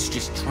 I was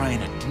just trying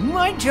to do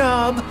my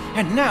job,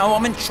 and now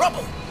I'm in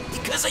trouble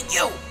because of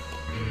you.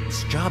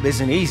 This job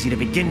isn't easy to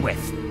begin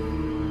with.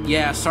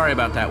 Yeah, sorry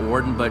about that,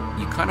 Warden, but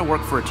you kind of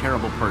work for a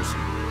terrible person.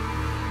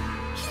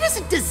 He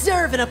doesn't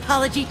deserve an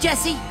apology,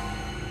 Jesse.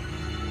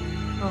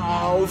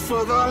 Oh,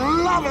 for the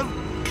love of...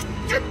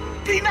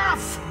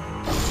 Enough!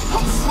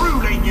 I'm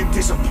through letting you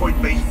disappoint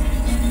me.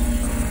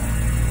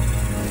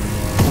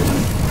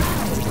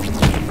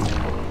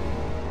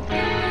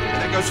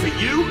 And that goes for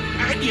you,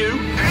 and you,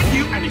 and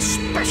you, and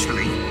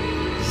especially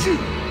you.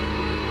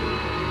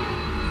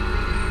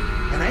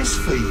 And as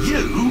for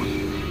you,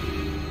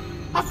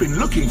 I've been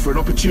looking for an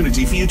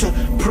opportunity for you to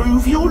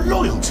prove your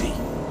loyalty,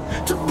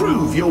 to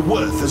prove your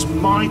worth as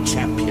my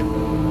champion.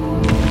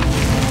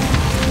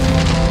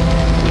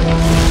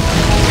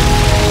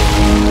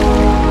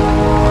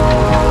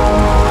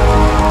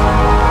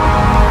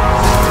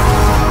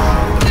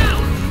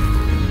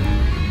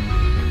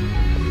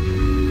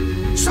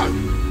 So,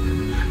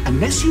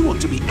 unless you want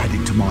to be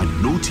added to my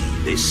naughty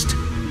list,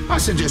 I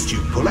suggest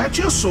you pull out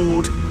your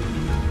sword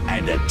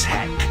and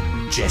attack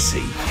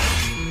Jesse.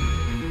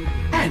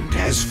 And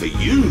as for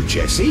you,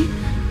 Jesse,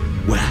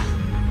 well,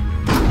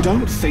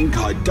 don't think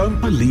I don't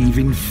believe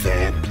in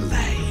fair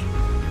play.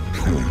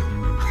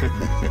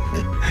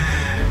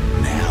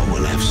 Now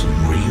we'll have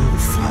some real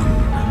fun.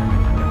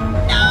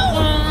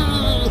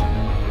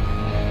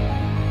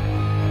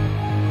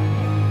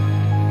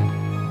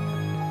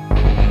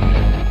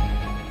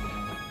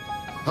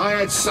 I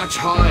had such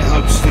high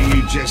hopes for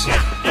you, Jesse.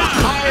 The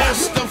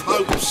highest of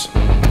hopes.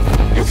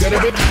 You could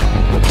have been...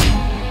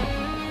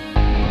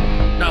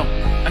 No,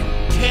 I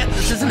can't.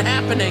 This isn't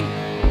happening.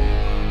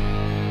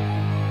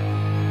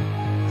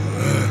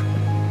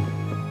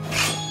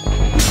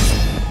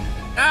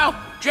 Ow!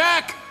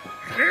 Jack!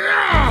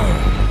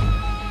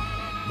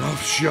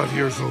 Mouth shut,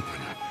 ears open.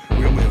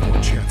 We only have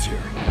one chance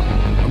here.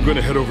 I'm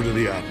gonna head over to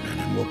the admin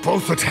and we'll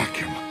both attack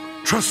him.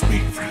 Trust me,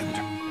 friend.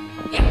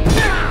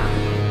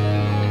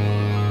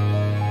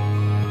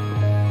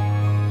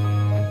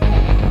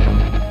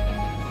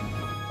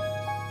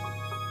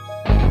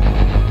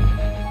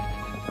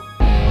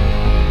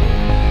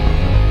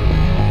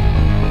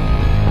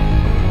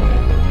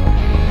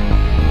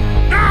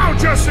 Now,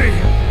 Jesse!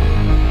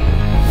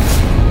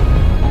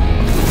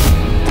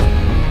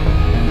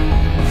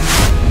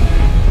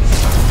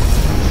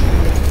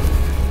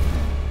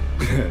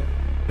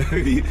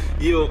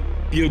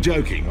 You're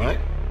joking, right?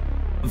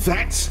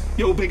 That's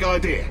your big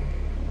idea.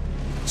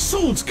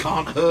 Swords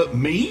can't hurt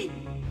me.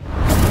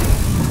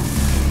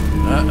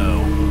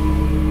 Uh-oh.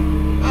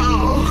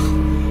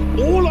 Oh,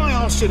 all I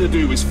asked you to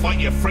do is fight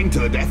your friend to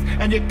the death,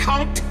 and you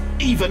can't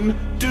even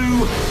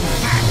do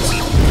that.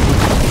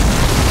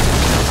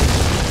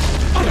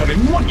 I don't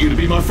even want you to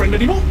be my friend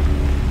anymore.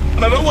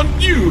 And I don't want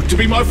you to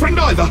be my friend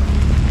either.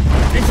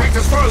 In fact,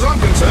 as far as I'm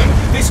concerned,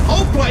 this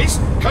whole place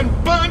can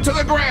burn to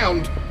the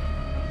ground.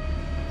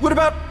 What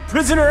about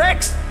Prisoner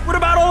X? What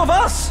about all of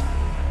us?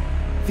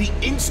 The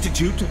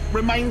Institute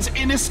remains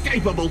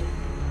inescapable.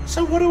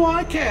 So what do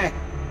I care?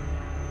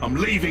 I'm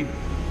leaving.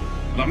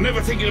 And I'm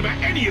never thinking about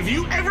any of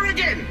you ever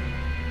again.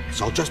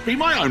 So I'll just be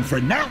my own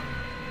friend now.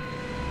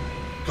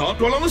 Can't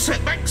dwell on the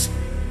setbacks.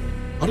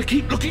 Gotta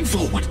keep looking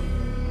forward.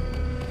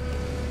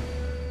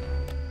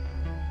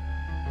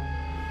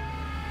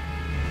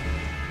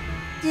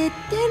 Did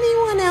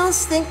anyone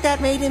else think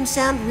that made him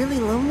sound really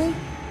lonely?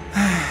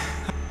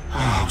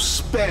 Oh,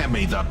 spare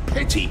me the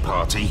pity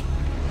party.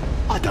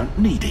 I don't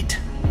need it.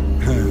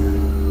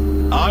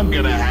 I'm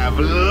gonna have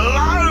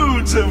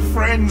loads of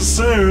friends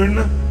soon.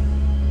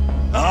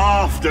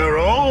 After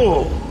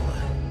all.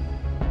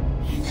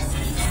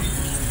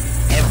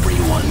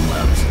 Everyone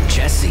loves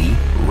Jesse,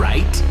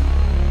 right?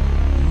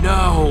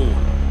 No.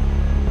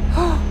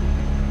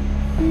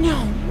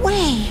 No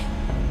way!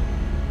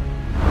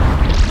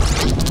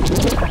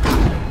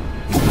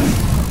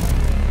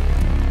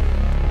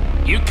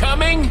 You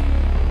coming?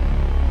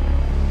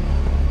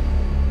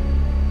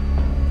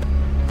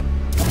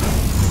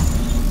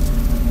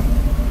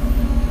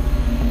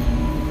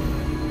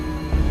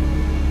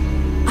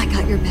 I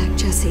got your back,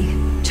 Jesse.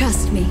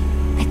 Trust me.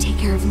 I take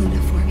care of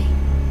Luna for me.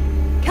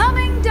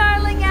 Coming,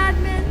 darling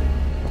admin!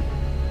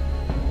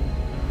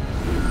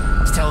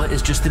 Stella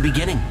is just the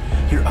beginning.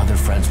 Your other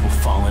friends will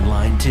fall in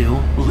line too.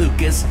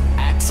 Lucas,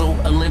 Axel,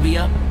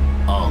 Olivia,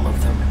 all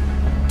of them.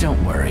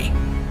 Don't worry.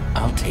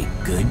 I'll take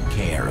good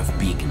care of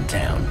Beacon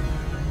Town.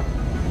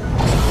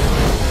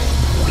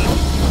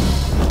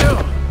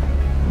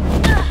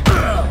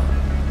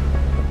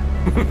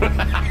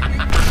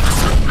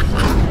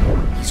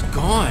 He's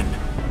gone.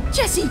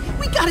 Jesse,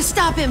 we gotta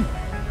stop him!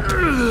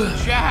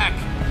 Jack!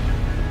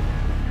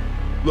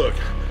 Look,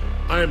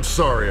 I am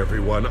sorry,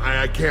 everyone.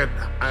 I'm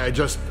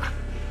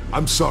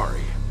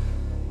sorry.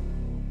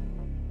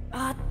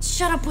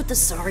 Shut up with the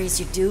sorries,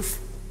 you doof.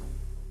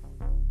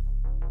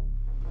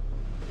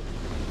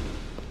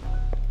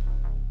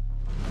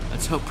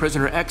 Let's hope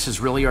Prisoner X is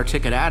really our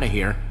ticket out of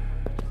here.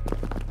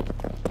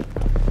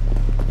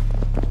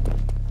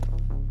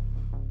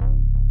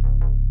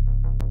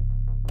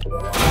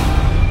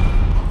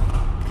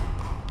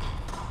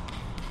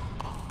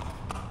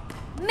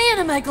 Man,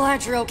 am I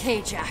glad you're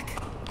okay,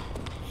 Jack.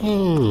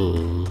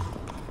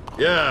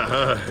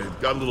 Yeah,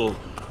 it got a little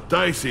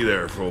dicey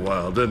there for a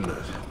while, didn't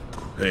it?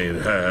 Hey,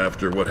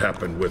 after what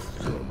happened with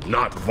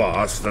not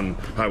Voss, then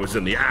I was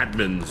in the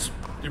admin's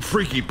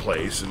freaky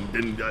place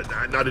and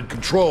not in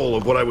control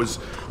of what I was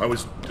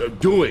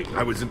doing.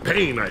 I was in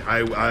pain.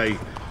 I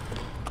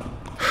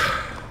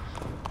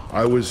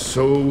was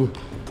so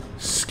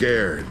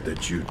scared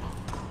that you'd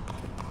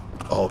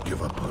all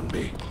give up on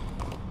me.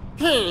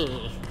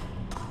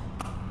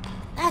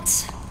 That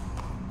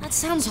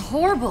sounds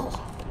horrible.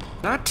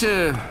 Not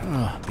to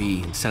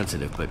be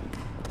insensitive, but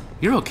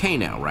you're okay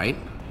now, right?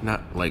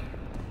 Not, like,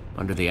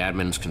 under the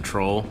admin's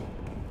control?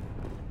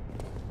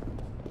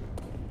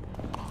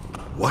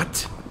 What?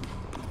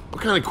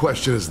 What kind of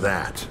question is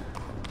that?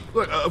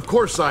 Look, of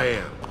course I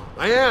am.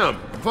 I am.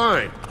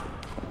 Fine.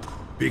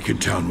 Beacon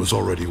Town was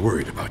already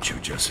worried about you,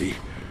 Jesse.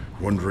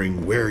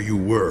 Wondering where you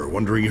were,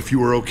 wondering if you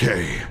were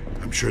okay.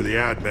 I'm sure the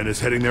admin is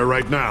heading there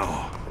right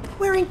now.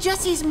 Wearing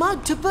Jesse's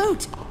mug to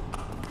boot.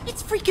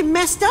 It's freaking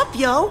messed up,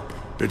 yo.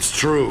 It's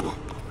true.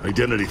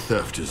 Identity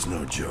theft is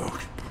no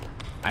joke.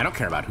 I don't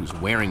care about who's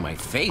wearing my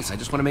face. I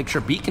just want to make sure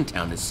Beacon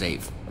Town is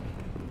safe.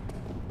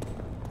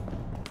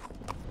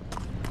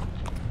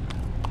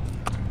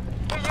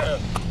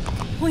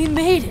 We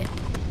made it.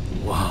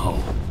 Whoa.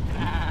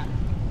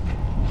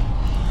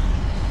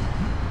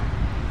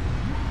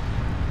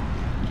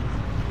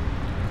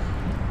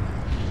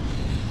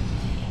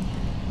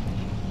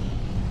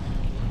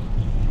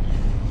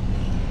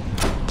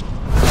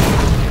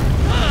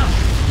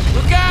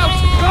 Look out!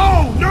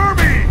 No!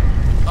 Nerby!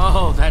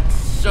 Oh, that's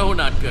so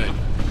not good.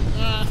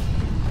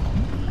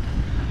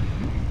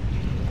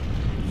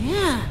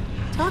 Yeah,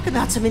 talk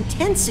about some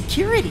intense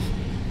security.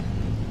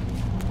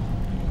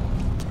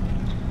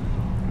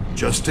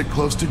 Just stick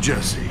close to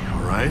Jesse,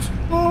 all right?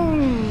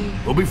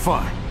 We'll be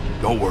fine.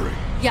 Don't worry.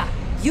 Yeah,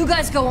 you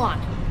guys go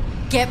on.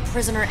 Get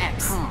Prisoner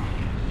X.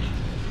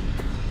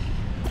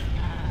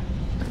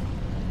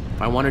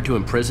 If I wanted to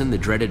imprison the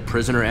dreaded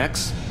Prisoner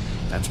X,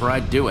 that's where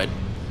I'd do it.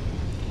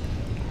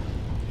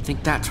 I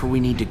think that's where we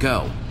need to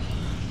go.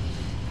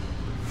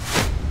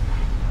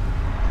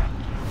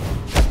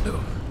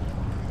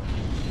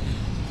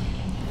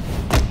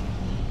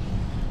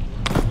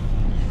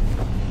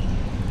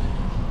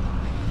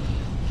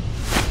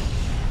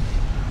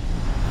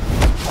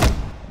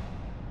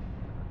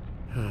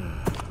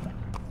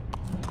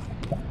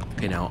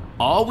 Okay, now,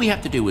 all we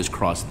have to do is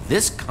cross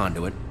this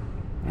conduit,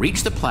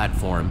 reach the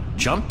platform,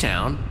 jump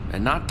down,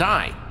 and not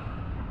die.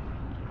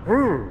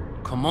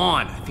 Come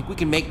on, I think we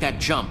can make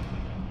that jump.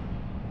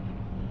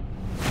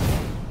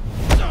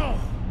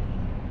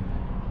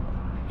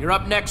 You're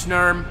up next,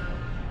 Nerm.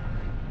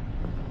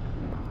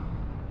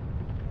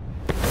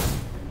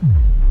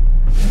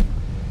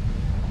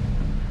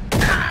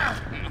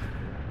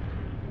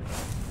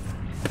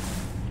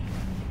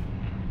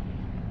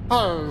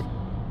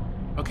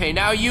 Okay,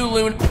 now you,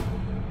 Loon.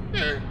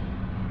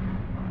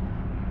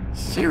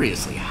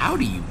 Seriously, how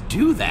do you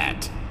do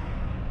that?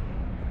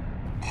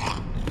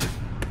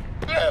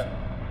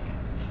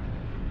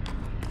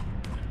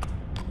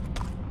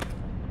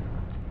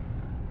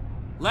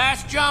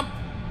 Last jump.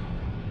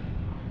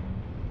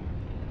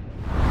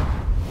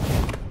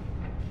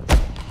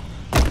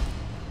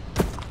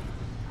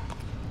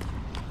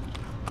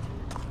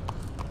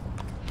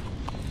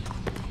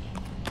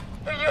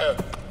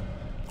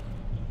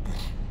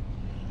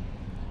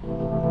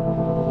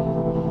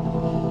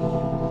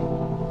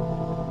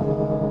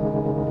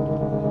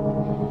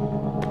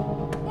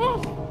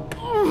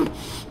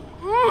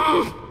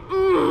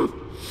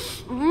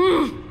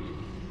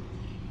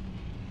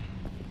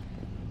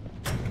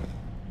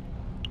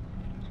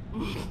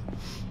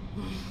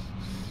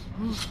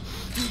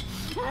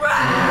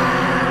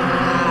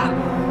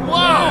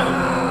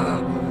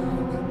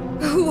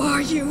 Who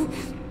are you?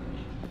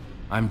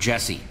 I'm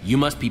Jesse. You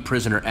must be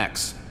Prisoner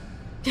X.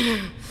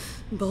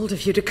 Bold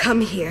of you to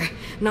come here,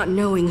 not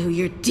knowing who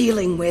you're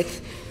dealing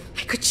with.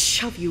 I could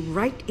shove you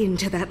right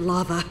into that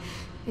lava,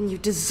 and you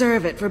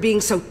deserve it for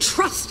being so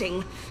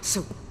trusting,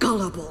 so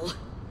gullible.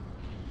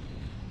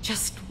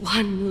 Just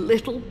one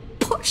little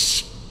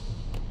push.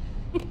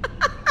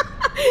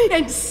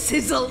 And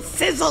sizzle,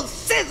 sizzle,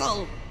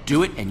 sizzle!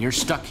 Do it and you're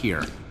stuck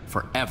here.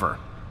 Forever.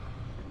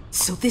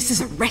 So this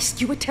is a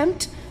rescue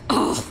attempt?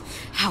 Oh,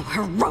 how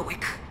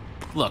heroic.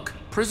 Look,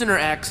 Prisoner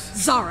X...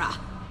 Zara!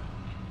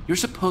 You're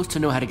supposed to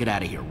know how to get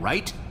out of here,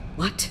 right?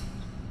 What?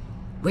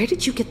 Where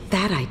did you get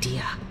that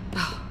idea?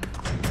 Oh.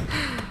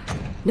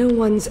 No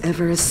one's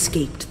ever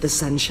escaped the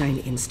Sunshine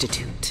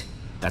Institute.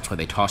 That's why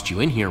they tossed you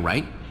in here,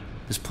 right?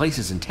 This place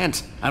is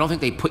intense. I don't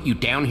think they put you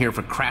down here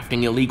for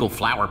crafting illegal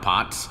flower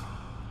pots.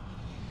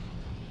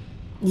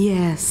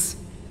 Yes,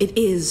 it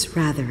is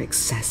rather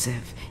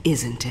excessive,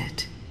 isn't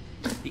it?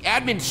 The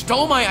admin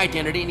stole my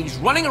identity and he's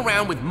running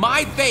around with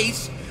my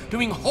face,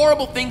 doing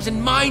horrible things in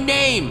my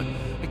name.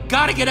 I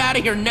gotta get out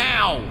of here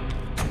now.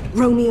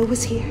 Romeo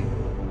was here?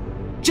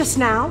 Just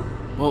now?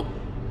 Well,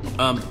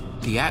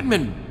 the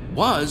admin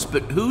was,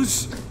 but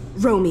who's...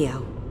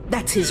 Romeo.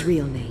 That's his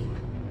real name.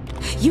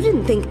 You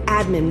didn't think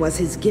admin was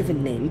his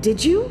given name,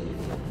 did you?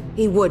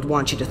 He would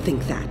want you to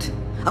think that.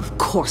 Of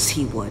course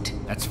he would.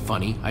 That's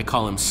funny. I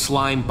call him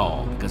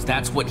Slimeball, because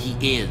that's what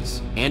he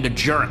is. And a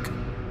jerk.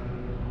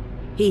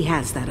 He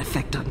has that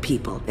effect on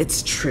people,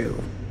 it's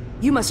true.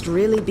 You must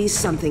really be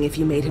something if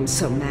you made him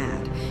so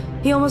mad.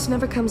 He almost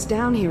never comes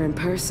down here in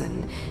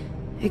person,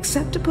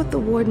 except to put the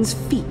warden's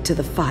feet to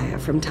the fire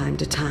from time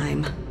to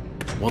time.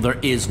 Well, there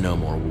is no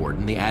more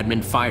warden. The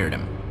admin fired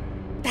him.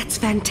 That's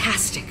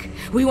fantastic.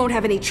 We won't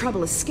have any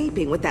trouble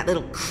escaping with that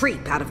little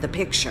creep out of the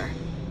picture.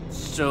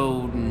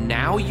 So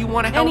now you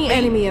want to help me? Any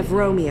enemy of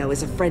Romeo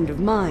is a friend of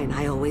mine,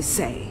 I always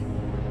say.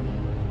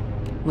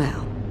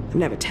 Well, I've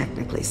never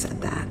technically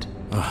said that.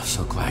 Oh,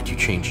 so glad you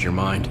changed your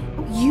mind.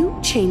 You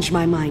changed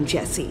my mind,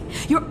 Jesse.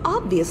 You're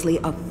obviously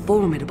a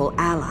formidable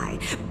ally.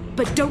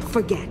 But don't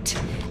forget,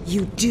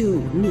 you do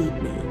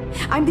need me.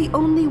 I'm the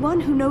only one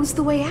who knows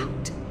the way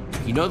out.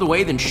 If you know the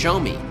way, then show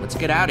me. Let's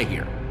get out of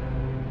here.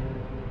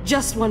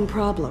 Just one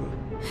problem.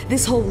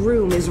 This whole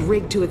room is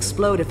rigged to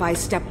explode if I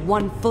step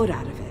 1 foot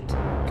out of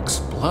it.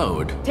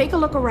 Explode? Take a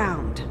look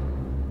around.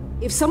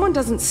 If someone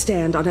doesn't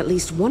stand on at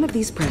least one of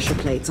these pressure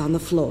plates on the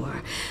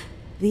floor,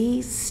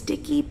 these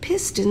sticky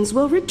pistons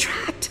will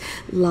retract.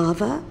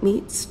 Lava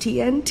meets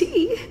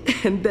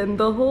TNT, and then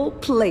the whole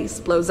place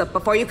blows up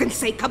before you can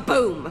say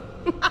kaboom!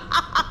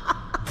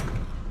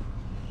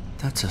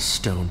 That's a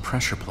stone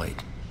pressure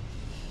plate.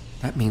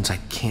 That means I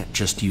can't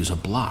just use a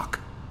block.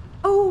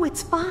 Oh,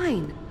 it's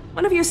fine.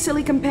 One of your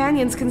silly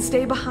companions can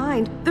stay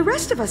behind. The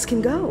rest of us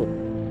can go.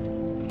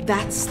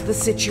 That's the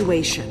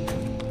situation.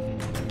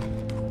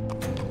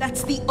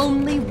 That's the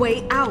only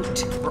way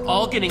out. We're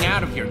all getting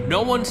out of here.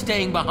 No one's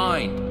staying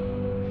behind.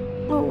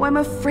 Oh, I'm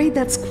afraid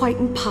that's quite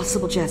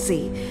impossible,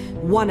 Jesse.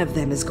 One of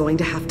them is going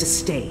to have to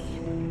stay.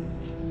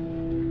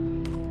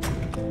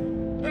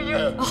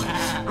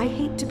 Oh, I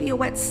hate to be a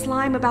wet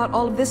slime about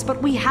all of this,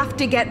 but we have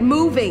to get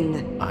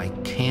moving. I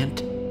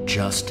can't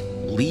just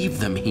leave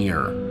them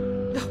here.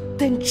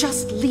 Then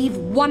just leave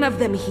one of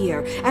them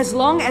here. As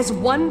long as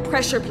one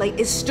pressure plate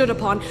is stood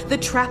upon, the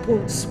trap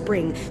won't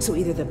spring. So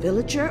either the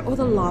villager or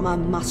the llama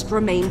must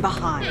remain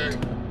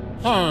behind.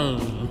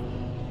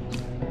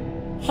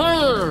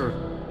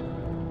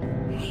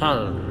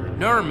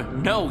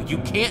 Nurm, no, you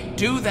can't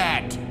do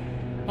that.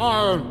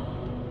 Oh,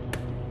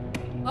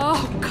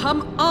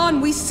 come on.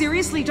 We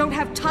seriously don't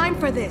have time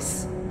for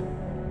this.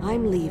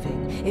 I'm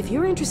leaving. If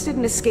you're interested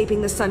in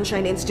escaping the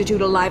Sunshine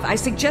Institute alive, I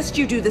suggest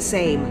you do the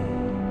same.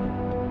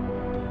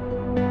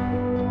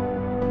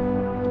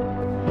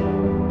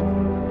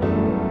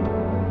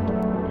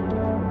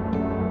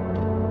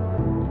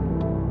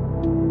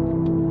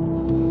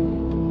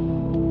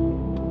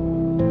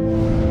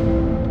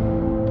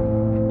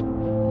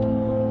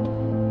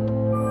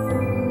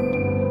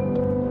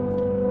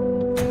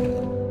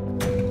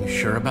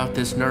 Sure about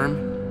this,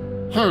 Nurm?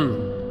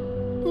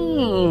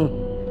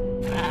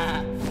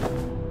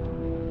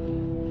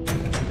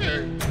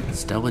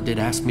 Stella did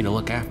ask me to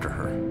look after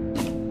her.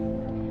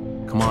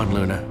 Come on,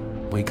 Luna.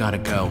 We gotta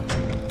go.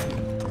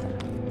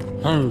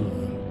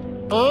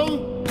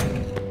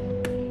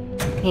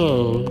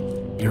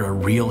 You're a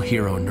real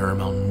hero,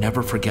 Nurm. I'll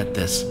never forget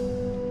this.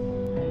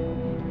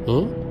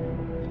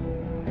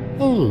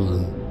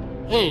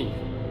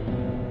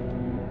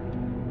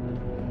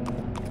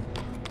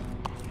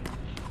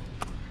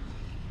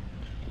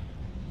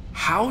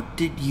 How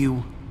did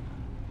you...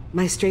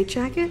 My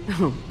straitjacket?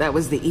 Oh, that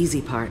was the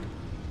easy part.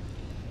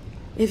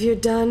 If you're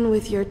done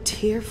with your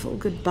tearful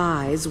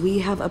goodbyes, we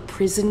have a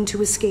prison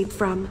to escape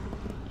from.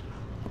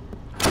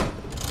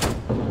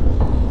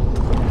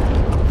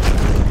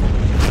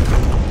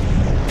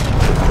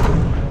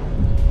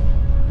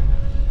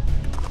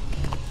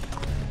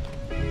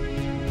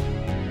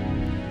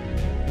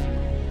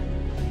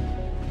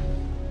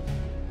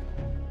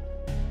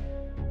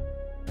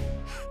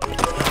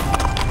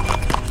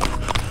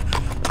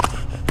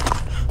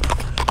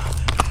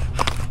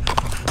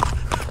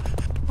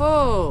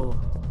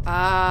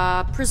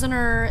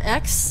 Prisoner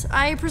X,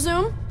 I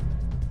presume?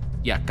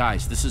 Yeah,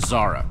 guys, this is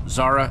Zara.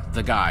 Zara,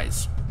 the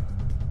guys.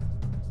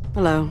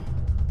 Hello.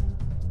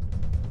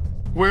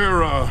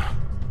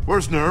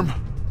 Where's Nurm?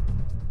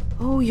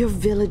 Oh, your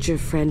villager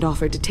friend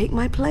offered to take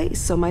my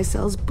place so my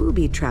cell's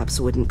booby traps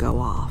wouldn't go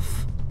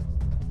off.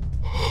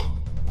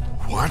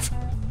 What?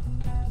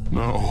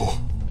 No.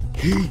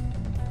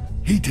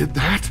 He did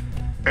that?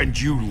 And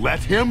you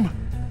let him?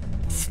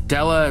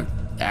 Stella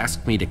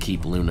asked me to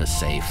keep Luna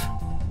safe.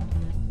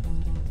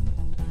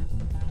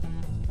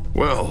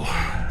 Well,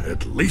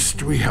 at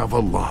least we have a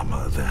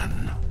llama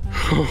then.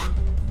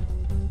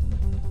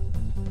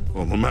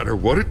 Well, no matter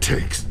what it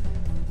takes,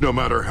 no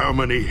matter how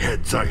many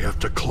heads I have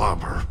to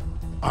clobber,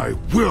 I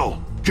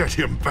will get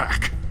him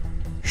back.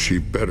 She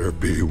better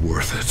be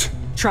worth it.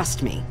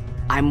 Trust me,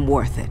 I'm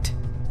worth it.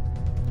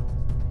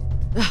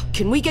 Ugh,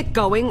 can we get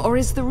going, or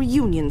is the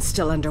reunion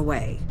still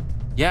underway?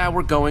 Yeah,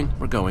 we're going.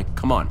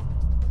 Come on.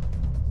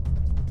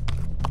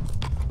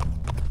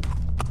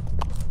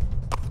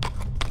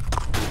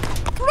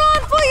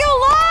 Run for your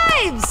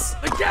lives!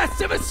 The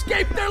guests have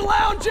escaped their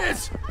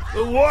lounges!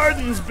 The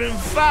warden's been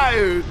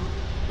fired.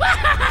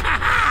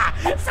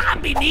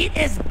 Zombie meat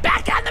is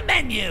back on the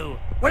menu!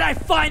 When I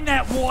find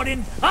that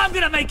warden, I'm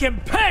gonna make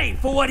him pay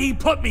for what he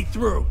put me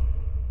through!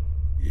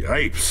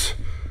 Yipes.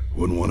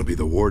 Wouldn't want to be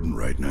the warden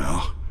right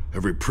now.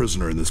 Every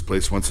prisoner in this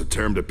place wants to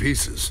tear him to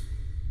pieces.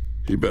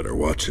 He better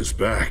watch his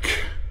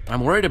back.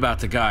 I'm worried about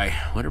the guy.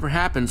 Whatever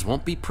happens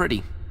won't be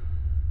pretty.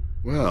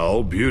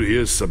 Well, beauty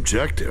is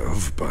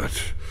subjective,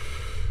 but...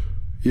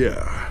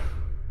 yeah,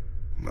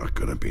 not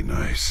gonna be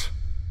nice.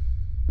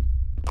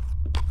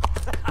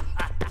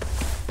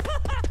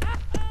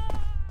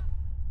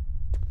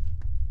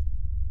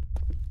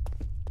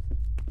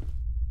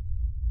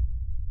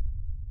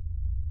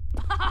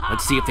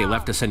 Let's see if they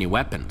left us any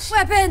weapons.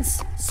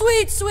 Weapons!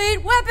 Sweet,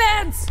 sweet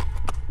weapons!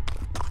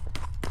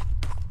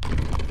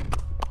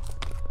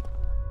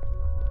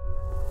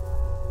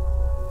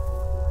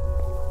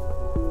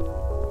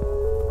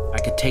 I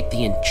could take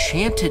the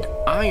enchanted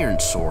iron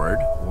sword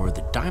or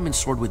the diamond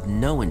sword with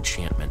no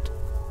enchantment.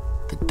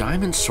 The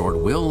diamond sword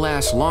will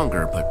last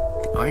longer,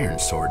 but the iron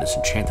sword is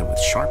enchanted with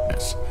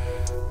sharpness.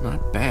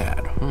 Not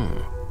bad,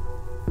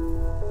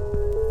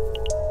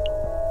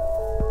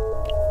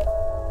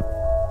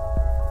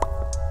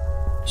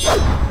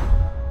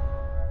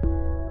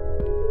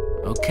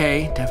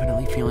 Okay,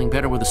 definitely feeling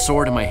better with a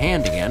sword in my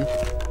hand again.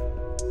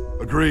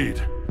 Agreed.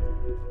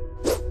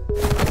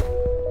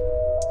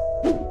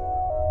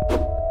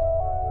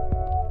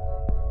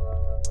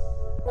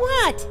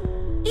 What?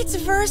 It's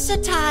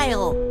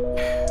versatile.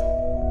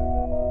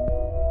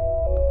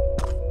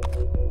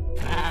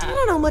 I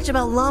don't know much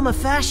about llama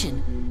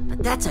fashion,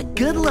 but that's a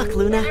good look,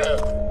 Luna.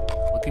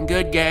 Looking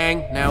good,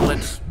 gang. Now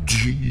let's...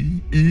 Geoff.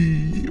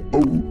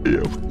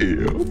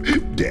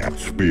 That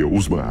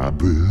spells my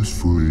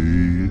best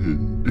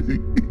friend.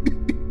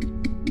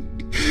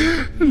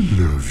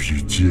 Love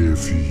you,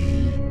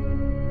 Jeffy.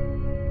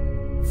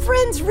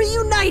 Friends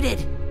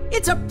reunited!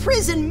 It's a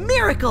prison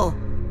miracle!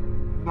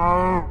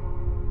 I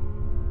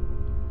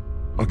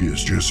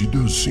guess Jesse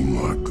does seem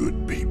like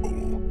good people.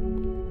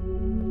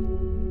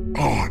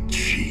 Oh,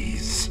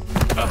 jeez.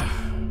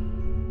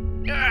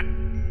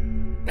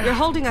 You're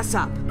holding us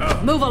up.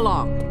 Move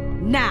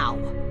along. Now.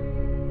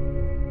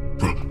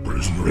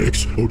 Prisoner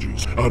X? Oh,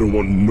 jeez. I don't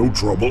want no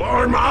trouble.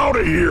 I'm out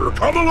of here.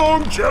 Come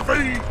along,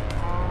 Jeffy.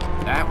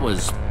 That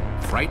was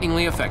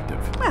frighteningly effective.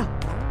 Well,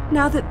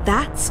 now that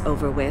that's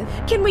over with,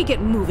 can we get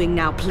moving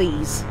now,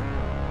 please?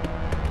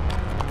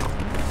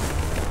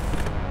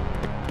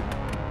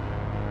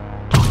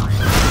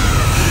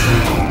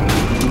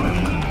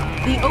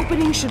 The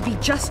opening should be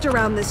just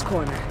around this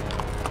corner.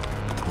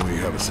 We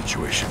have a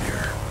situation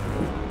here.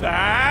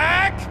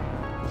 Back!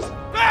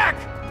 Back!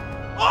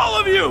 All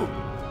of you!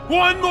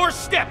 One more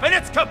step and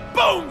it's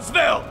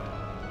kaboomsville!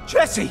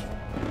 Jesse!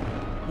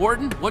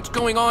 Warden, what's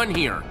going on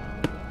here?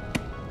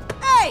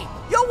 Hey,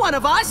 you're one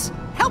of us!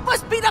 Help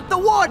us beat up the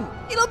warden!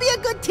 It'll be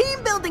a good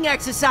team-building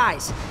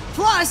exercise!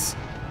 Plus,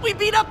 we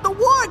beat up the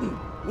warden!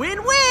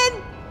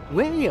 Win-win!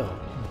 Well,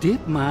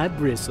 dip my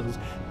bristles.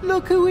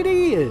 Look who it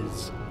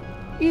is.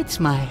 It's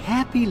my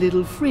happy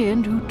little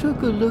friend who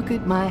took a look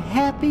at my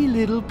happy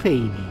little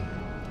painting.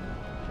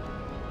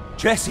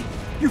 Jesse,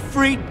 you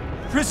freed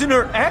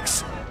Prisoner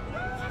X?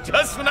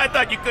 Just when I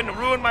thought you couldn't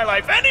ruin my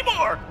life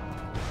anymore!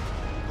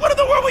 What in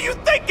the world were you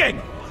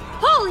thinking?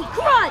 Holy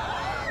crud!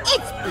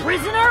 It's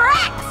Prisoner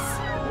X!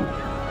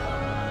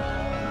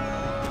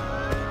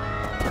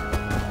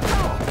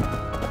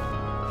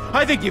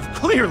 I think you've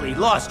clearly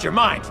lost your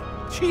mind.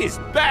 She is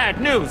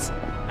bad news.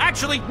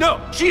 Actually, no,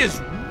 she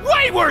is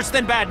way worse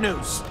than bad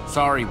news.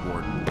 Sorry,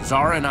 Warden.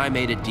 Zara and I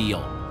made a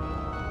deal.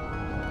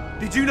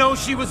 Did you know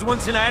she was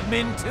once an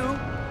admin, too?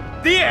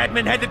 The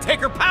admin had to take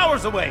her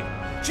powers away.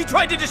 She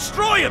tried to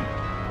destroy him.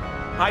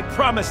 I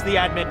promised the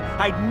admin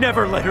I'd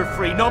never let her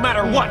free, no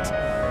matter what.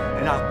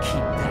 And I'll keep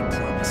that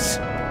promise.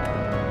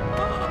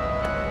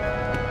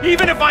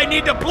 Even if I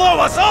need to blow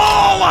us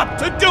all up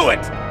to do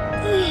it!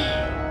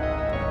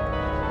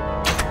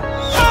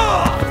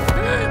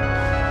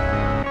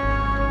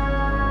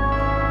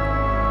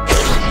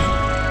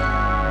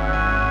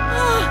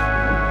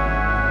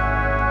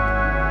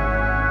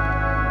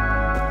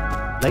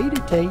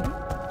 Later,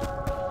 Tate.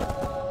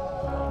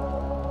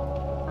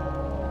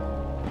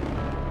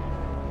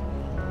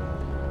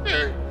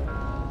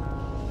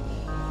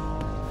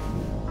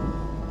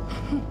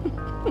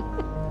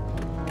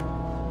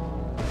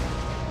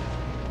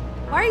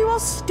 Why are you all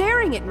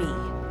staring at me?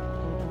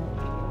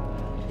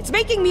 It's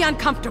making me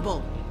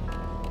uncomfortable.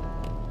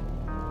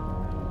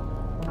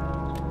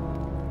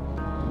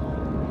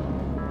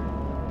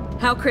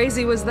 How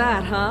crazy was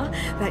that, huh?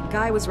 That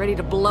guy was ready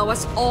to blow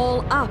us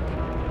all up.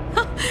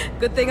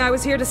 Good thing I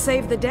was here to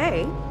save the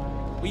day.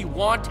 We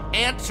want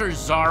answers,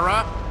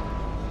 Zara.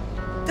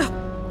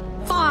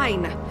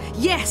 Fine.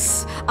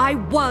 Yes, I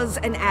was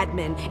an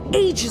admin.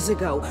 Ages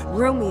ago,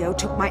 Romeo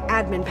took my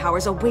admin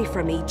powers away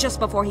from me just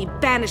before he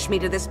banished me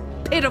to this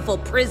pitiful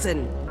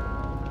prison.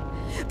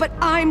 But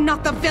I'm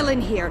not the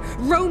villain here.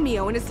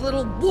 Romeo and his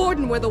little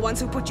warden were the ones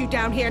who put you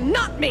down here,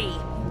 not me.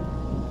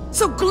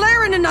 So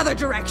glare in another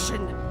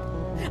direction.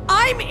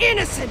 I'm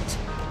innocent.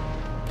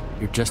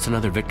 You're just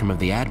another victim of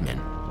the admin.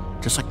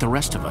 just like the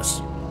rest of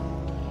us.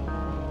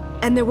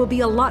 And there will be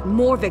a lot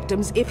more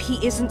victims if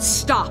he isn't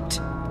stopped.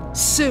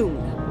 Soon.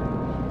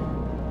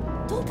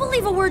 Don't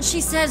believe a word she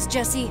says,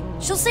 Jesse.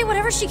 She'll say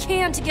whatever she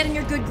can to get in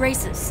your good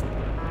graces.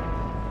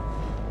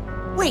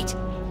 Wait,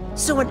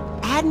 so an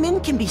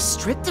admin can be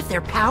stripped of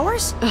their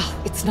powers?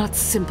 Ugh, it's not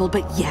simple,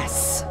 but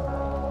yes.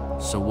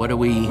 So what do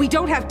we... We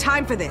don't have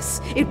time for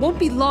this. It won't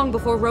be long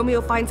before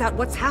Romeo finds out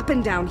what's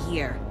happened down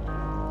here.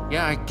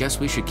 Yeah, I guess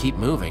we should keep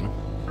moving.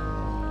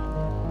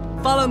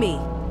 Follow me.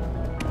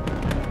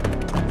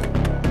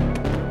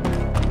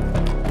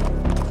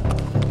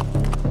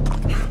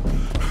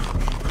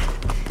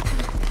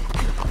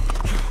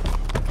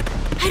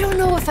 I don't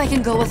know if I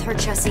can go with her,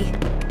 Jesse.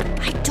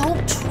 I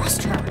don't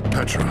trust her.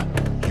 Petra,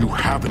 you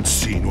haven't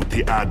seen what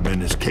the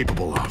admin is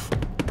capable of.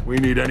 We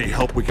need any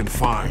help we can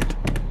find.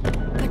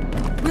 But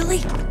really?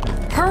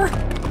 Her?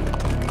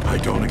 I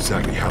don't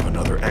exactly have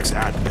another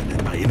ex-admin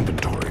in my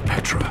inventory,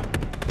 Petra.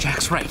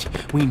 Jack's right.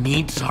 We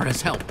need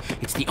Zara's help.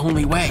 It's the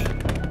only way.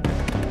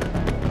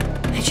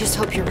 I just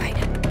hope you're right.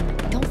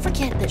 Don't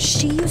forget that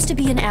she used to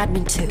be an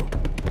admin too.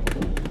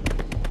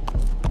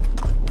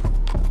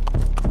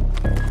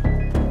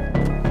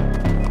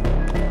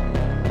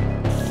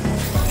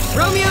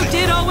 Romeo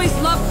did always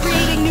love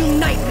creating new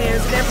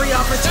nightmares at every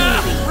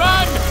opportunity.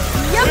 Run!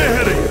 Yep.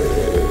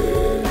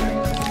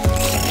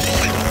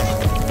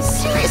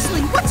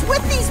 Seriously, what's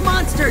with these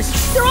monsters?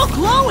 They're all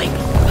glowing!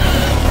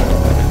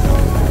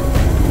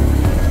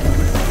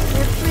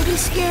 They're pretty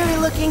scary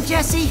looking,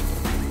 Jesse.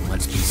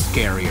 Let's be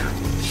scarier.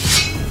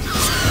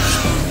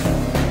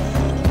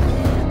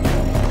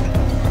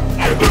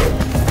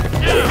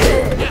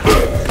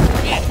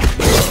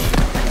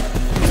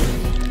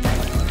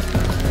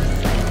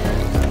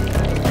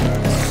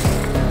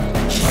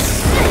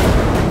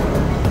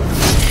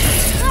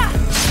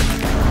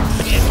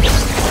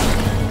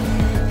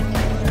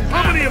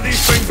 How many of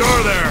these things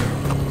are there?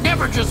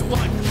 Never just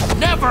one.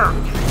 Never!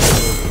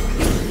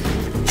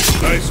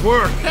 Nice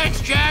work.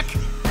 Thanks, Jack!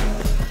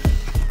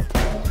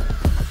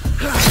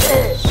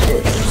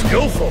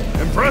 Skillful.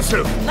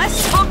 Impressive.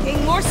 Less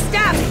talking, more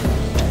stabbing.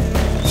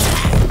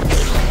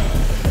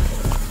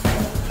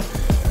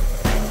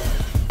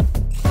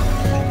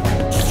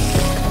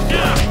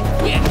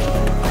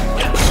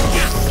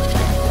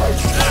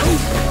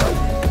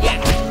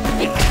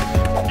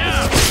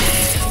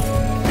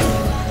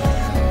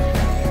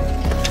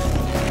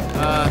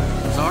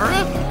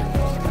 Zara?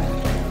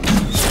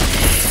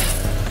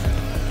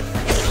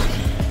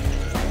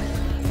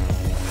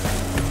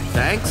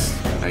 Thanks,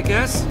 I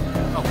guess?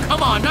 Oh,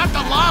 come on, not the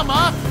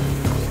llama!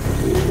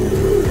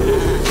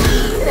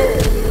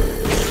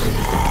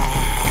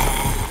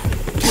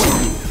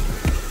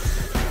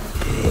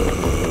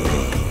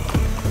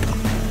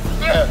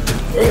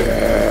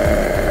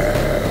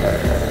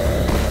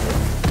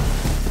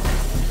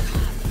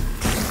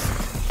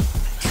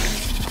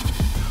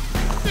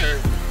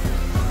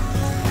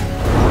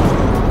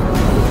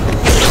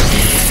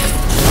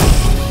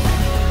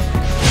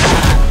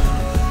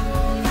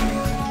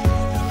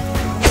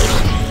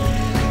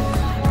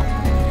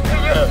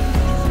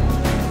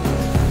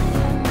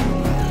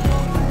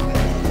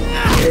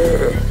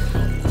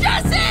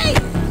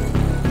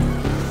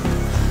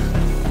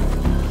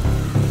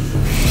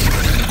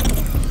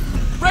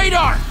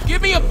 Radar!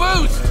 Give me a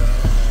boost!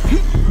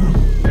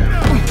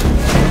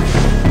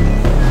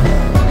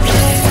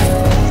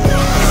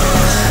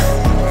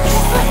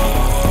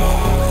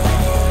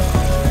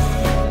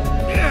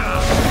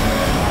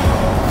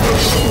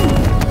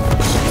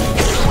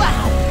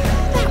 Wow,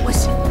 that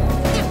was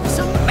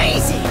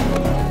amazing!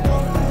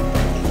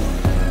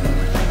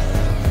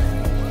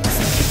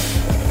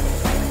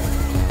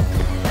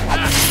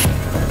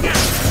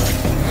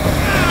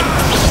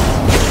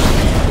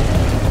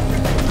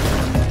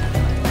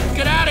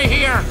 Get out of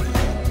here!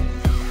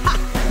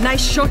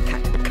 Nice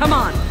shortcut. Come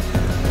on.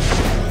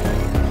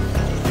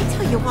 I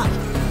tell you what,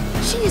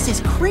 she is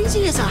as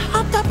crazy as a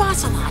hopped up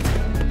ocelot.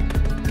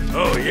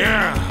 Oh,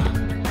 yeah.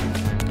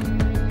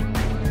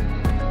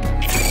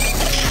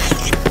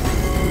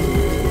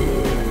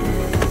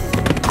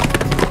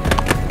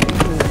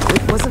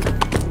 It wasn't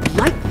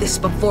like this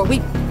before.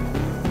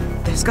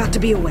 There's got to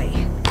be a way.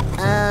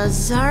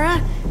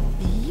 Zara?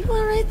 You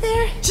alright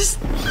there? Just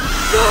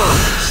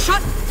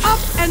shut up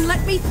and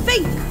let me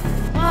think.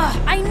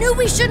 I knew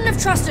we shouldn't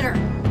have trusted her.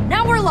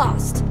 Now we're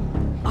lost.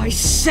 I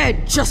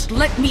said just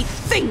let me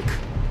think.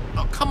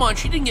 Oh, come on,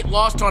 she didn't get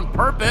lost on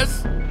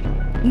purpose.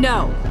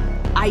 No,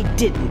 I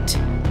didn't.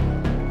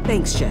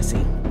 Thanks,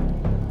 Jesse.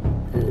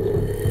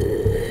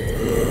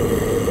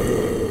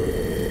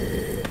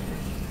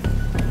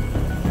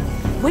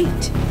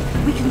 Wait,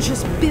 we can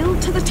just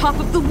build to the top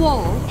of the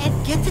wall.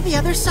 And get to the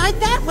other side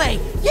that way.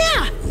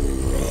 Yeah!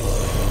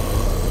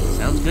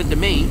 Sounds good to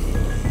me.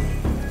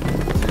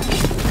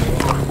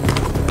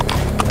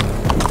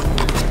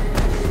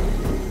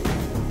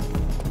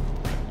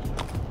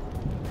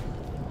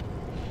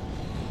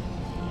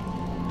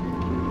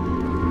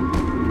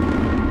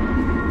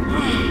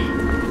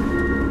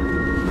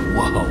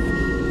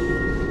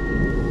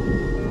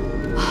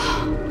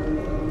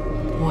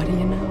 what do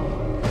you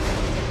know?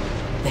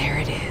 There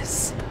it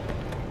is.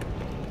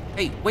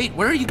 Hey, wait,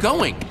 where are you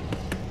going?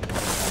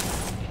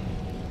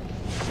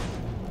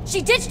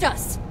 She ditched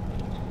us!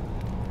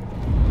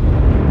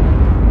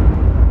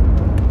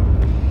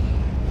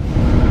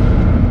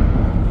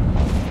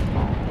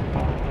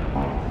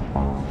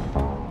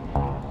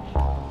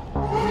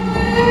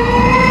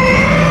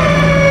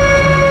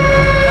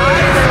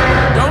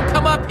 Guys, don't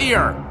come up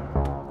here!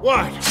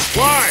 What?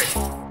 Why?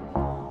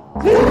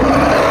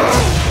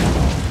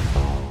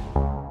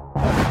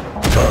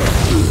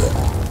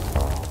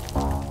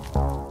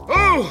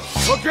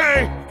 Oh,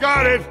 okay,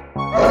 got it.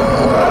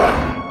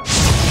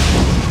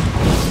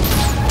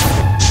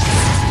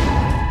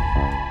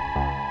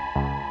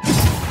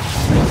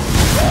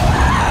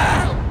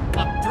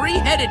 A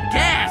three-headed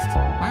ghast!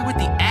 Why would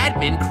the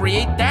admin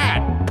create that?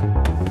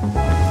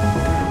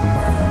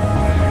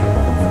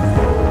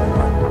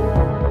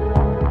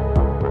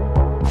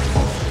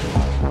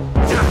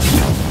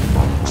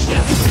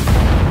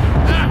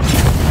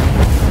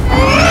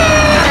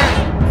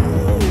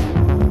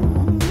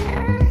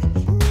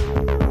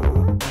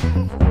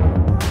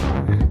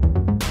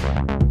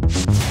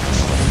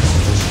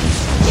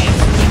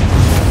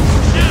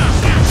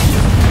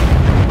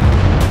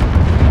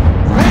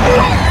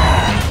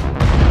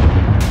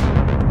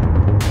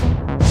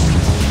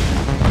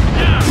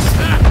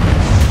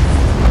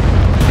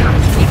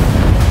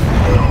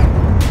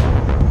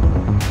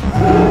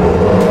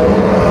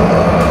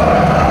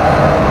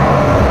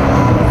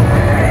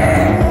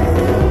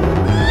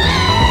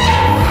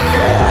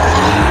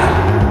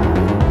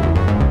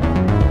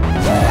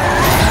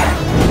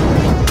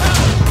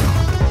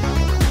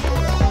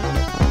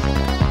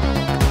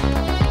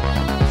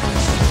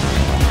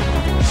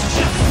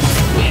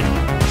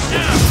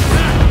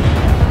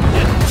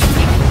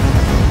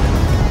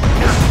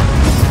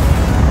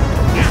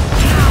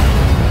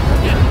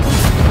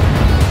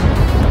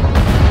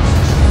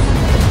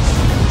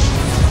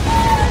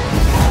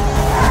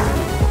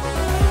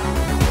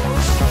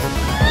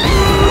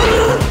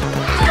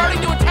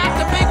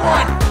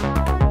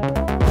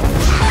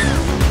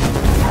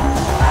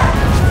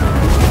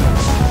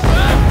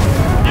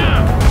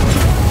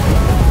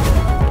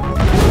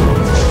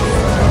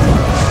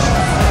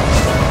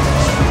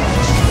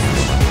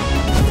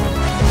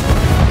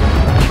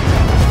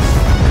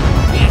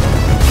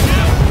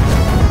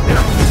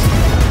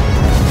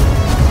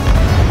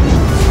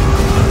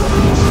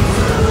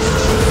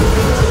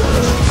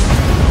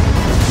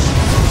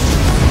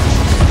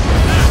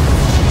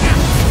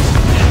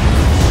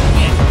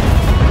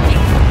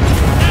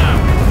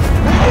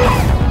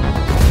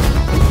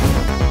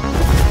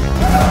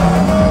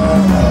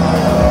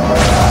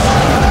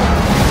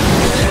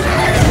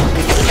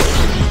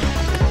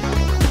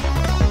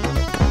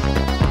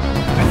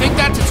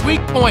 Weak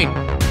point.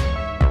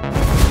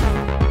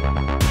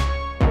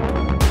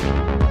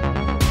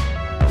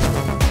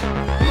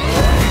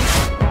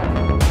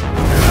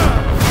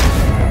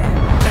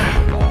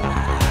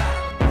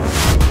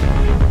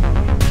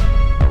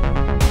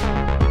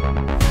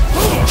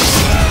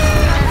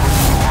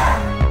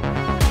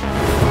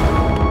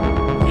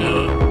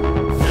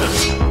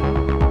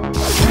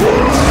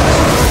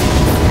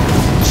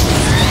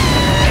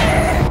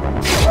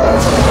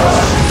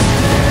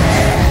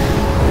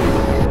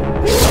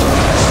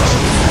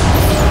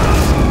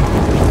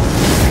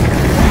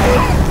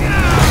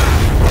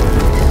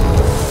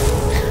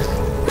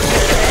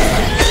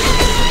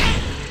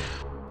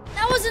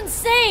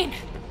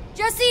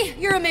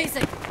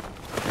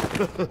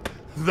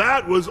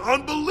 That was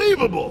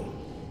unbelievable!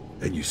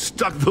 And you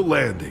stuck the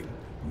landing.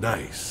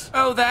 Nice.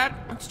 Oh,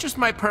 it's just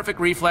my perfect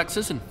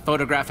reflexes and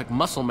photographic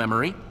muscle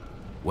memory.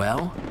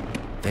 Well,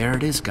 there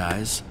it is,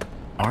 guys.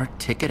 Our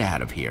ticket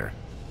out of here.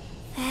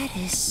 That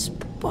is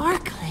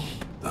sparkly.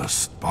 The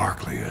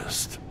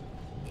sparkliest.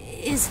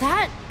 Is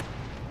that...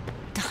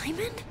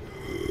 Diamond?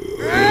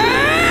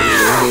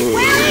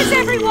 Where is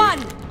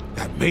everyone?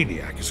 That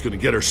maniac is gonna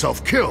get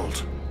herself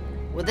killed.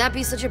 Would that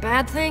be such a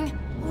bad thing?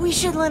 We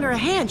should lend her a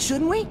hand,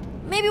 shouldn't we?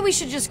 Maybe we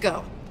should just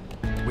go.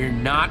 We're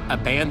not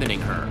abandoning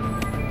her.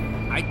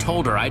 I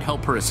told her I'd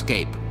help her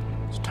escape.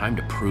 It's time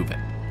to prove it.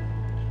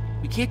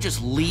 We can't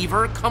just leave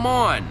her, come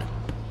on!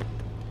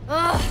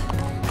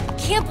 Ugh,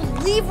 can't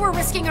believe we're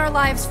risking our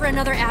lives for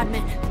another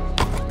admin.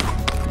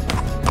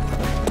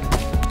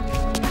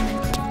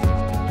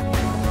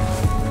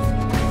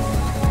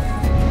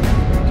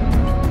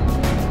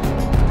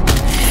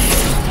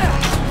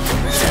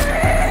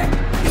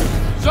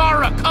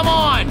 Zara, come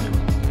on!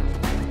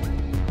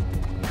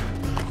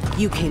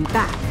 You came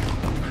back.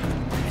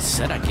 I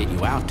said I'd get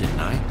you out, didn't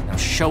I? Now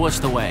show us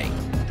the way.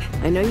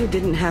 I know you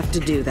didn't have to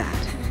do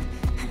that.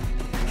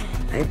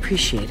 I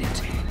appreciate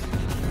it.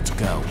 Let's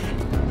go.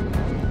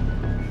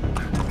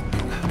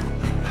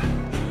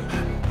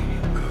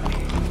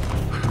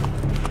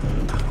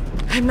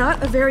 I'm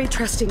not a very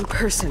trusting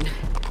person.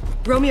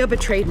 Romeo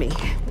betrayed me.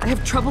 I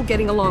have trouble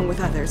getting along with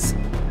others.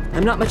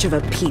 I'm not much of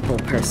a people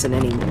person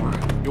anymore.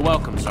 You're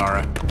welcome,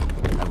 Zara.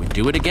 I would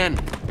do it again.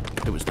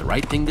 It was the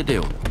right thing to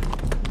do.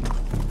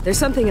 There's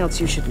something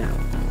else you should know.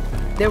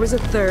 There was a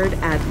third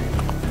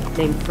admin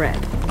named Fred.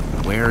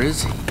 Where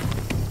is he?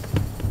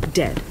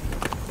 Dead.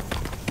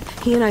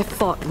 He and I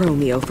fought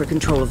Romeo for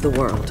control of the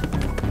world.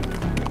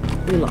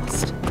 We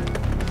lost.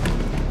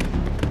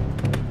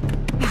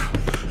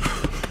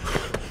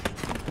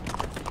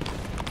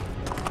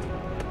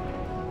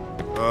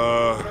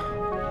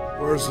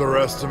 Where's the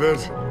rest of it?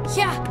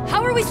 Yeah,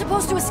 how are we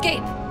supposed to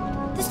escape?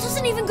 This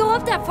doesn't even go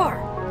up that far.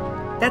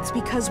 That's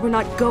because we're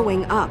not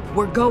going up,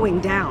 we're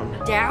going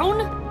down. Down?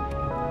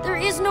 There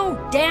is no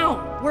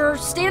down. We're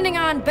standing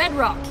on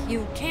bedrock.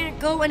 You can't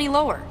go any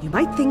lower. You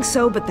might think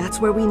so, but that's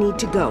where we need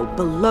to go,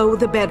 below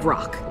the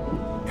bedrock.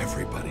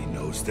 Everybody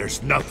knows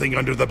there's nothing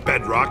under the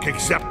bedrock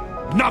except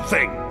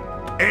nothing!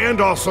 And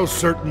also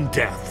certain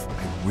death.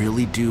 I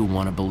really do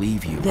want to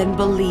believe you. Then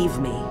believe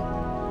me.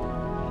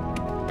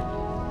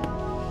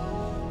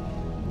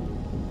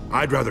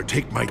 I'd rather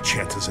take my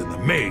chances in the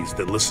maze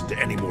than listen to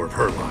any more of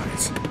her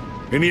lies.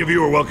 Any of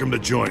you are welcome to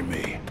join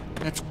me.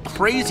 That's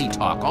crazy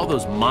talk. All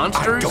those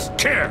monsters. I don't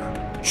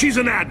care. She's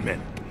an admin.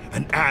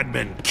 An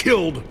admin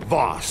killed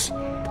Voss,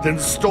 then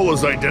stole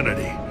his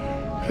identity,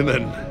 and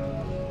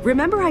then...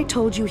 Remember I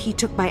told you he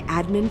took my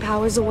admin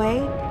powers away?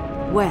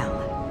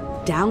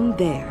 Well, down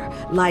there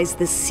lies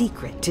the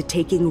secret to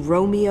taking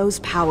Romeo's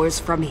powers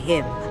from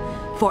him.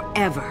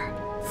 Forever.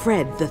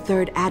 Fred, the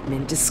third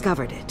admin,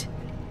 discovered it.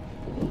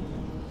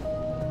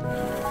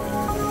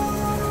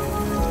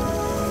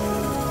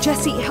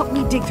 Jesse, help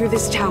me dig through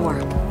this tower.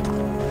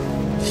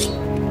 See?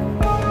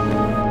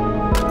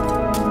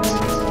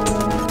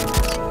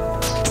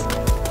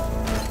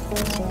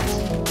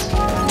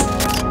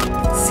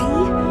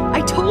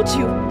 I told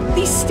you!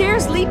 These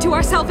stairs lead to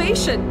our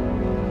salvation!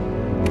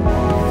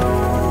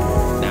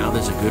 Now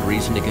there's a good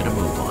reason to get a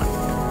move on.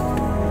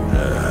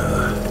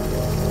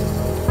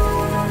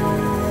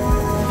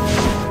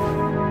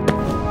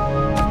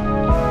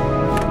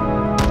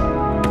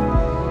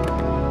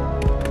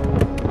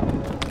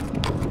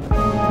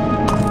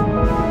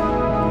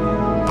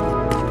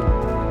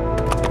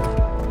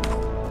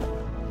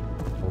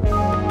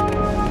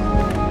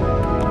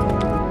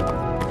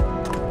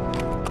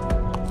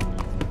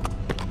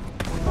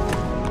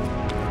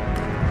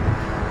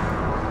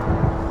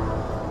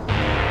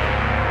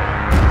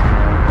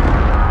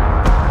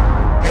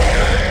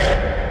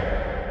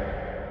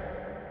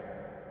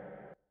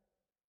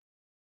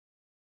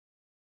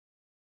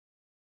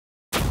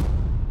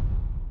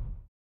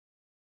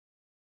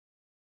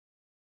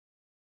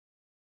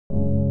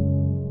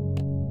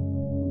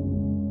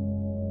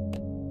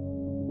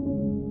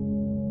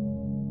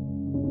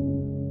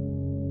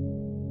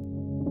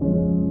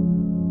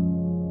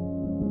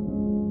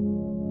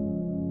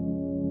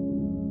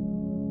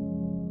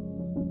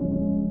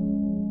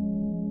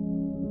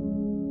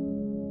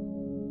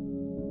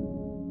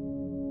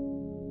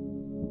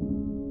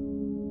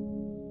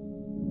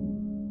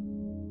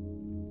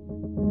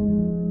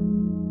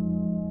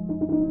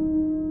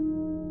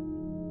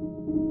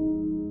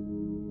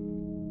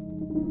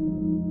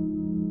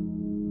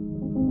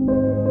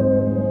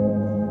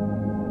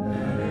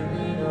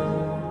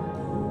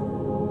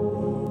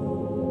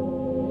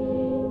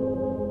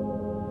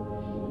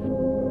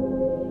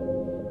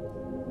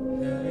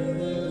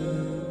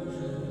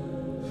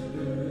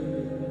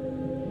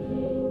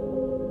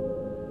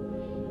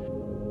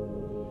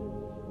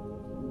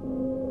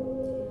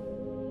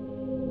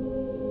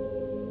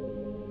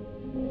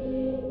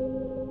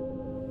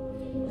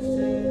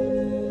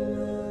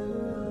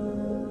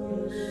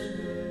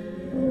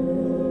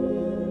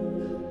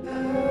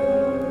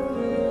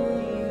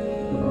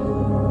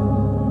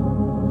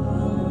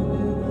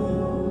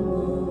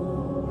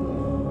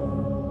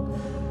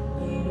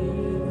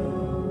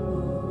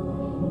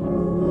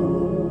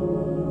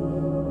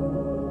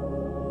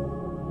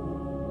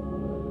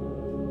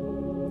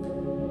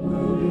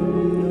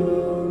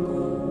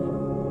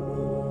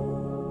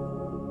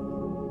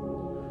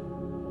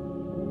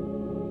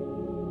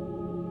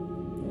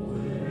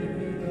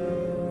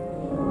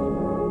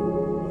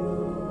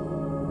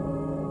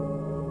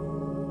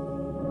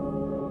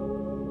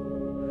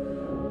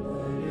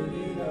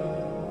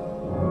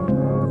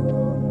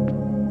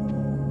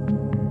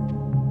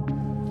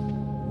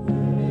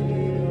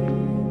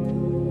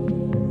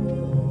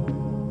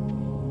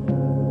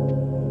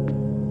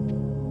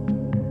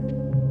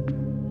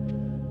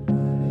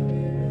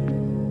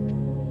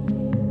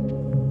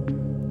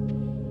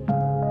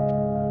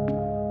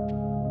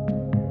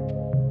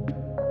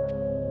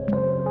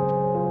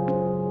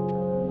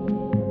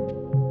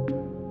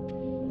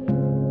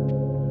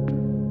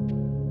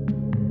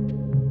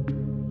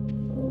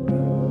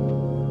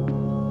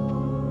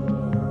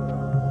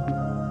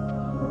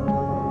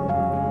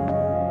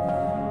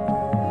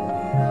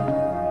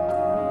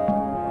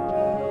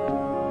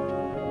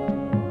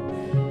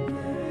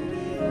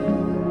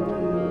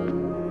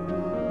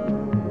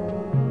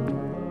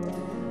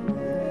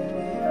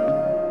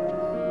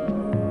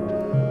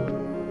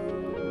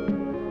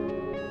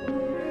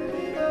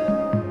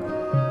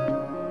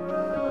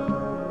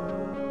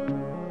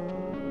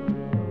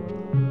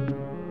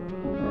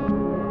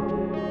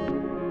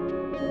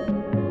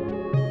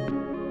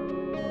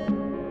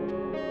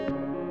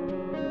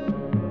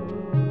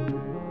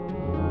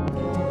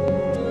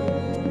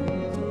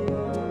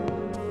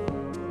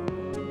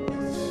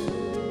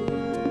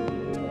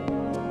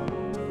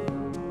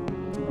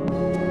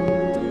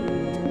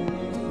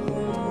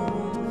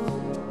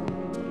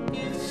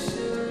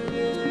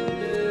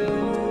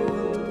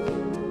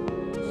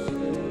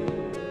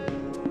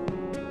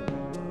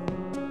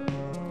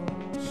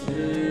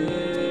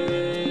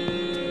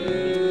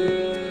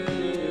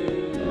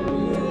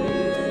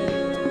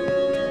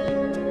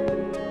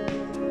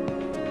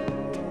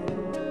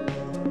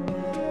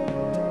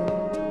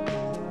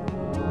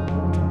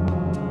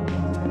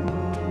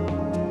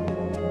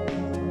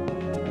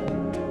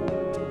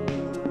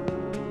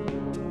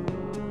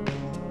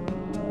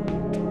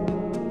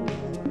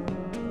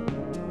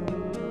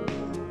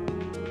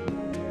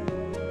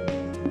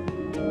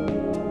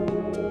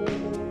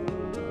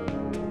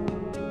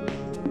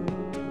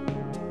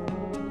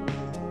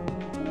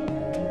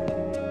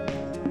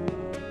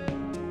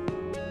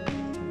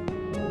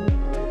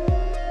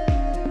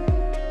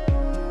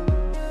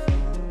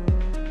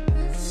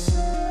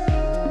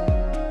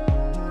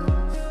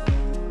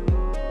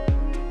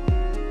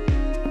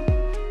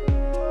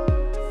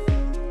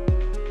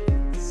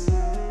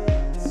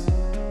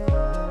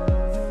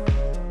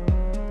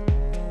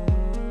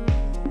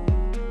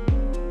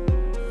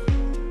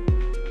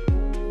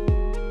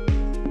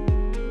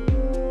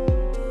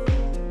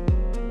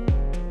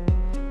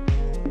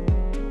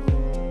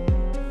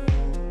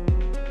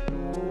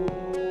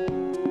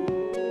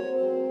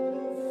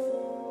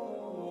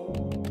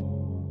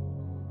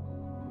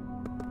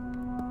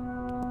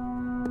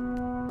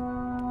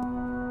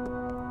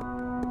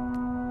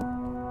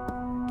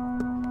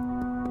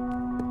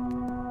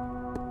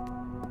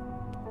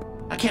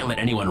 can't let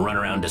anyone run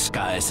around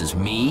disguised as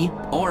me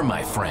or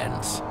my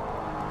friends.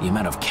 The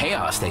amount of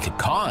chaos they could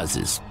cause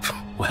is,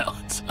 well,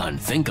 it's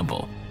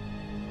unthinkable.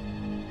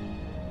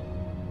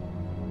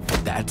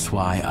 That's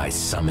why I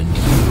summoned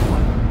you.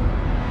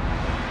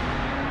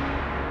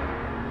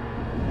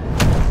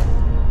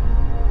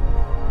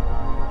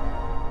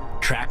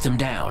 Track them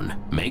down.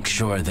 Make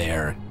sure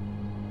they're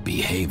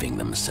behaving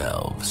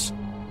themselves.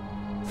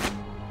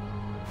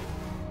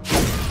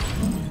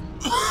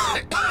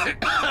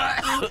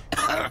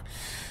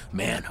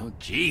 Man, oh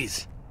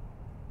jeez.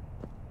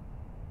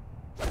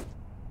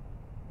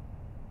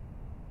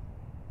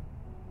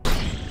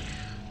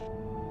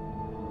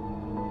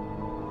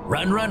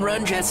 Run, run,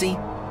 run, Jesse.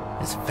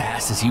 As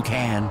fast as you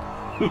can.